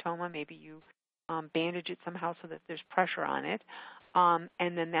oral hematoma. Maybe you bandage it somehow so that there's pressure on it. And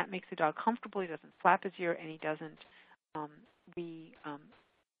then that makes the dog comfortable. He doesn't flap his ear, and he doesn't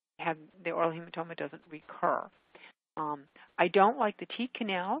have the oral hematoma doesn't recur. I don't like the teat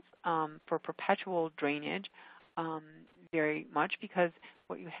canals for perpetual drainage very much, because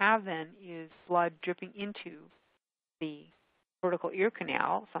what you have then is blood dripping into the vertical ear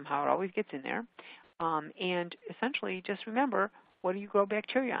canal. Somehow it always gets in there. And essentially, just remember, what do you grow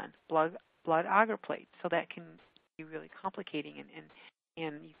bacteria on? Blood agar plates. So that can be really complicating,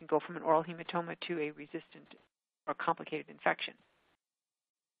 and you can go from an oral hematoma to a resistant or complicated infection.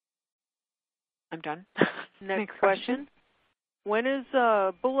 I'm done. Next question. When is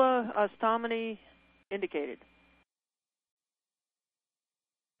bulla ostomy indicated?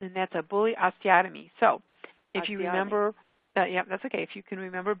 And that's a bully osteotomy. So if you remember, yeah, that's okay. If you can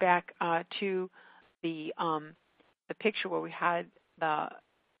remember back to the picture where we had the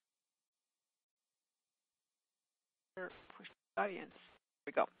push the audience. There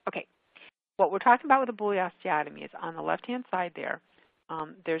we go. Okay. What we're talking about with a bully osteotomy is on the left-hand side there.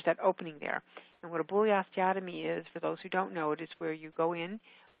 There's that opening there. And what a bully osteotomy is, for those who don't know, it is where you go in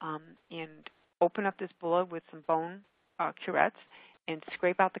and open up this bulla with some bone curettes and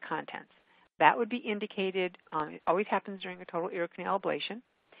scrape out the contents. That would be indicated, it always happens during a total ear canal ablation.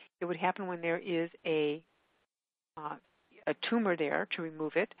 It would happen when there is a tumor there to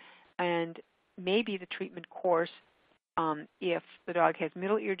remove it, and maybe the treatment course, if the dog has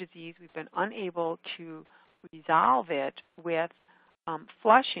middle ear disease, we've been unable to resolve it with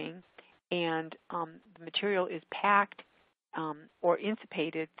flushing, and the material is packed or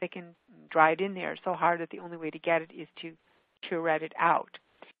insupated, thickened, dried in there so hard that the only way to get it is to curette it out.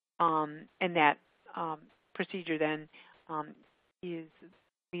 And that procedure then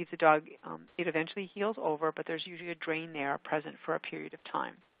leaves the dog, it eventually heals over, but there's usually a drain there present for a period of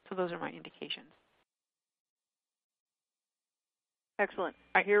time. So those are my indications. Excellent.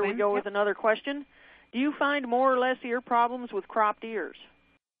 Here we go with another question. Do you find more or less ear problems with cropped ears?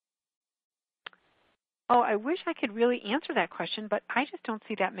 Oh, I wish I could really answer that question, but I just don't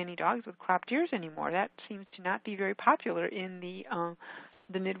see that many dogs with cropped ears anymore. That seems to not be very popular in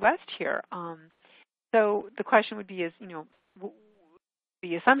the Midwest here. So the question would be: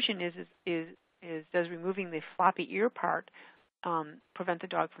 the assumption is does removing the floppy ear part prevent the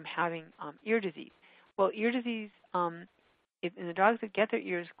dog from having ear disease? Well, ear disease in the dogs that get their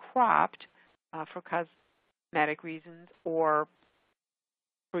ears cropped for cosmetic reasons or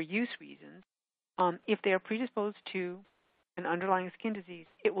for use reasons, if they are predisposed to an underlying skin disease,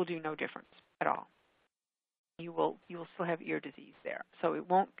 it will do no difference at all. You will still have ear disease there. So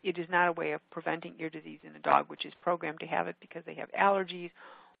it is not a way of preventing ear disease in a dog which is programmed to have it because they have allergies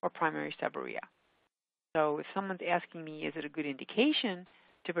or primary seborrhea. So if someone's asking me, is it a good indication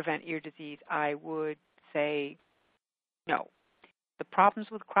to prevent ear disease, I would say no. The problems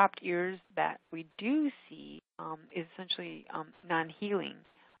with cropped ears that we do see is essentially non-healing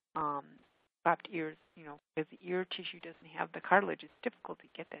cropped ears, because the ear tissue doesn't have the cartilage. It's difficult to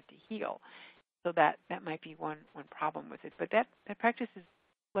get that to heal. So that might be one problem with it. But that practice is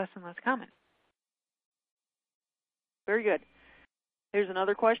less and less common. Very good. Here's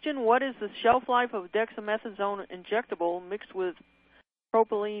another question. What is the shelf life of dexamethasone injectable mixed with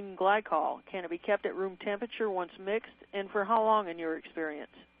propylene glycol? Can it be kept at room temperature once mixed, and for how long in your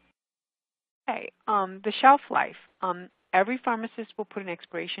experience? Okay, the shelf life. Every pharmacist will put an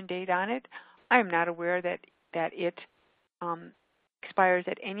expiration date on it. I am not aware that it expires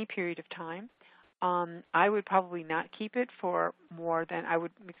at any period of time. I would probably not keep it for more than, I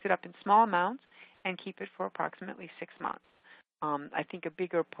would mix it up in small amounts and keep it for approximately 6 months. I think a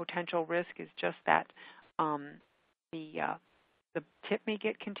bigger potential risk is just that the tip may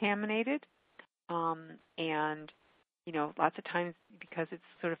get contaminated, and lots of times because it's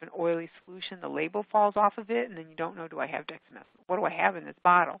sort of an oily solution, the label falls off of it, and then you don't know, do I have dexamethasone? What do I have in this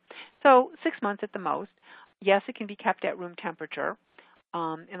bottle? So 6 months at the most. Yes, it can be kept at room temperature,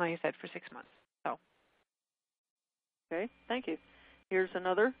 and like I said, for 6 months. So. Okay, thank you. Here's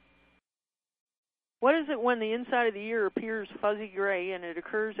another. What is it when the inside of the ear appears fuzzy gray and it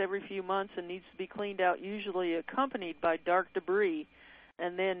occurs every few months and needs to be cleaned out, usually accompanied by dark debris,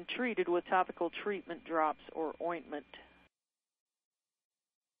 and then treated with topical treatment drops or ointment?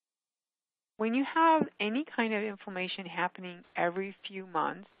 When you have any kind of inflammation happening every few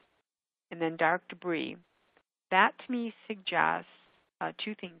months and then dark debris, that to me suggests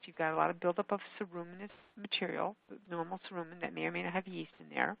two things. You've got a lot of buildup of ceruminous material, normal cerumen that may or may not have yeast in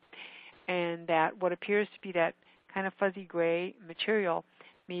there, and that what appears to be that kind of fuzzy gray material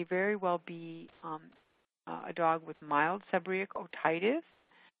may very well be a dog with mild seborrheic otitis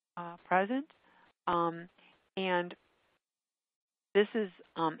present, and this is,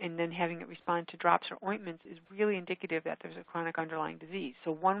 and then having it respond to drops or ointments is really indicative that there's a chronic underlying disease.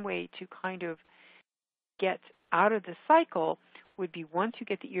 So one way to kind of get out of the cycle would be, once you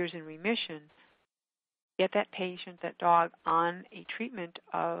get the ears in remission, get that patient, that dog, on a treatment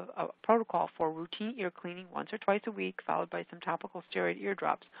of a protocol for routine ear cleaning once or twice a week, followed by some topical steroid ear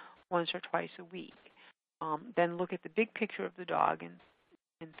drops once or twice a week. Then look at the big picture of the dog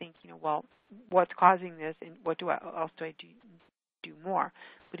and think, well, what's causing this, and what else do I do more?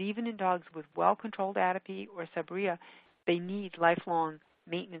 But even in dogs with well-controlled atopy or seborrhea, they need lifelong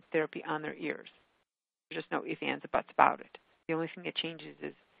maintenance therapy on their ears. There's just no ifs, ands, or buts about it. The only thing that changes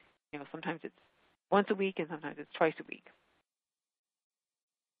is, sometimes it's once a week and sometimes it's twice a week.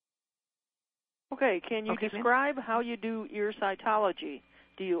 Okay, can you describe how you do ear cytology?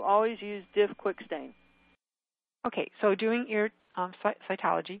 Do you always use diff quick stain? Okay, so doing ear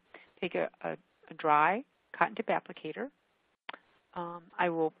cytology, take a dry cotton tip applicator.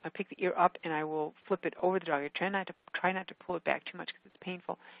 I pick the ear up and I will flip it over the dog. I try not to pull it back too much because it's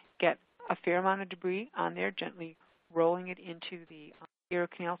painful. Get a fair amount of debris on there, gently rolling it into the ear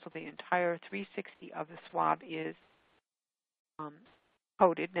canal so the entire 360 of the swab is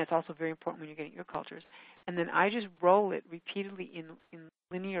coated, and that's also very important when you're getting ear cultures. And then I just roll it repeatedly in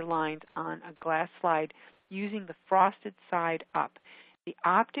linear lines on a glass slide using the frosted side up. The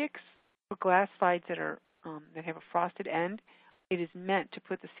optics for glass slides that have a frosted end, it is meant to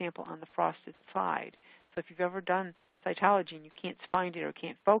put the sample on the frosted side. So if you've ever done cytology and you can't find it or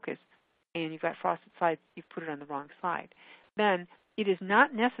can't focus, and you've got frosted slides, you've put it on the wrong slide. Then it is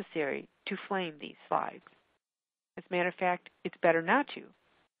not necessary to flame these slides. As a matter of fact, it's better not to,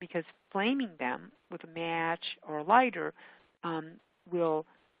 because flaming them with a match or a lighter will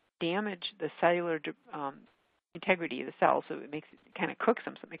damage the cellular integrity of the cells, so it kind of cooks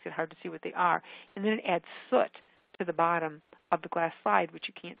them, so it makes it hard to see what they are. And then it adds soot to the bottom of the glass slide, which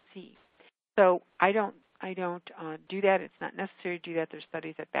you can't see. So I don't do that. It's not necessary to do that. There's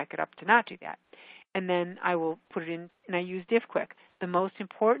studies that back it up to not do that. And then I will put it in, and I use Diff Quick. The most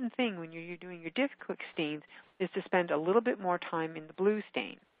important thing when you're doing your Diff Quick stains is to spend a little bit more time in the blue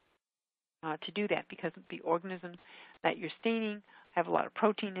stain to do that, because the organisms that you're staining have a lot of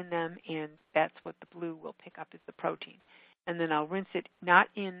protein in them, and that's what the blue will pick up, is the protein. And then I'll rinse it not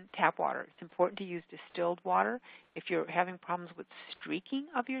in tap water. It's important to use distilled water. If you're having problems with streaking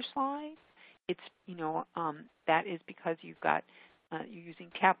of your slides, it's that is because you're using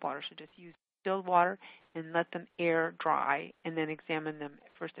tap water. So just use distilled water and let them air dry, and then examine them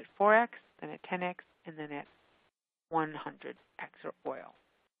first at 4x, then at 10x, and then at 100x or oil.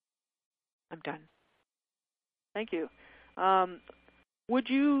 I'm done. Thank you. Would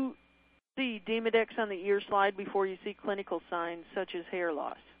you see Demodex on the ear slide before you see clinical signs such as hair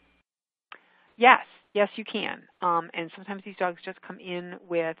loss? Yes, you can. And sometimes these dogs just come in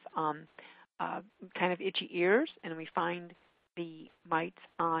with kind of itchy ears, and we find the mites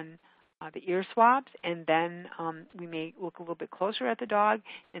on the ear swabs, and then we may look a little bit closer at the dog,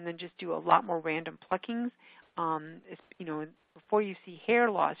 and then just do a lot more random pluckings. Before you see hair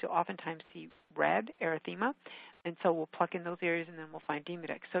loss, you'll oftentimes see red erythema, and so we'll pluck in those areas, and then we'll find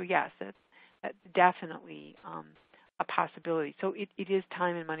Demodex. So yes, that's definitely a possibility. So it is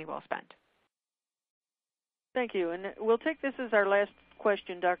time and money well spent. Thank you. And we'll take this as our last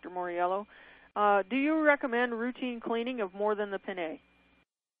question, Dr. Moriello. Do you recommend routine cleaning of more than the pinna?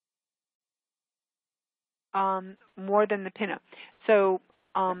 More than the pinna. So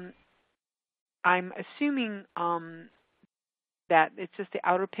I'm assuming that it's just the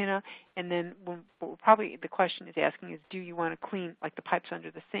outer pinna, and then probably the question is asking is, do you want to clean like the pipes under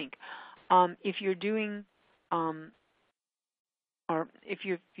the sink? If you're doing, or if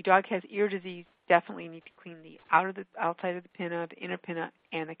your dog has ear disease, definitely need to clean the outside of the pinna, the inner pinna,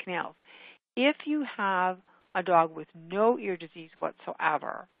 and the canals. If you have a dog with no ear disease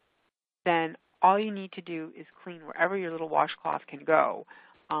whatsoever, then all you need to do is clean wherever your little washcloth can go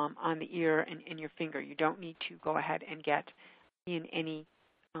on the ear and in your finger. You don't need to go ahead and get in any,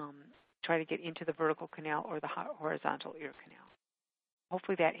 try to get into the vertical canal or the horizontal ear canal.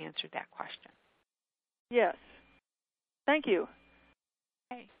 Hopefully that answered that question. Yes. Thank you.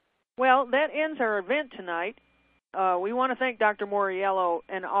 Okay. Well, that ends our event tonight. We want to thank Dr. Moriello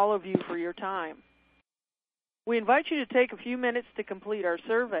and all of you for your time. We invite you to take a few minutes to complete our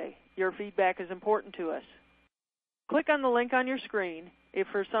survey. Your feedback is important to us. Click on the link on your screen. If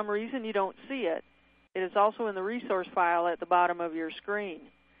for some reason you don't see it, it is also in the resource file at the bottom of your screen.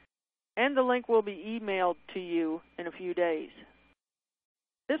 and the link will be emailed to you in a few days.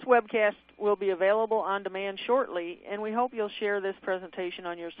 This webcast will be available on demand shortly, and we hope you'll share this presentation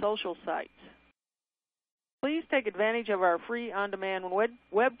on your social sites. Please take advantage of our free on-demand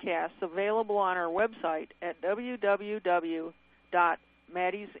webcasts available on our website at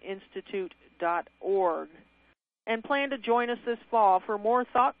www.maddiesinstitute.org, and plan to join us this fall for more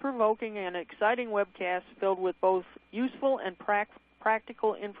thought-provoking and exciting webcasts filled with both useful and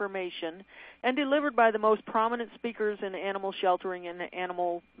practical information and delivered by the most prominent speakers in animal sheltering and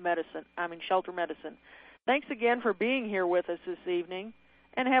shelter medicine. Thanks again for being here with us this evening,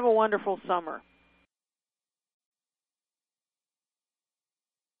 and have a wonderful summer.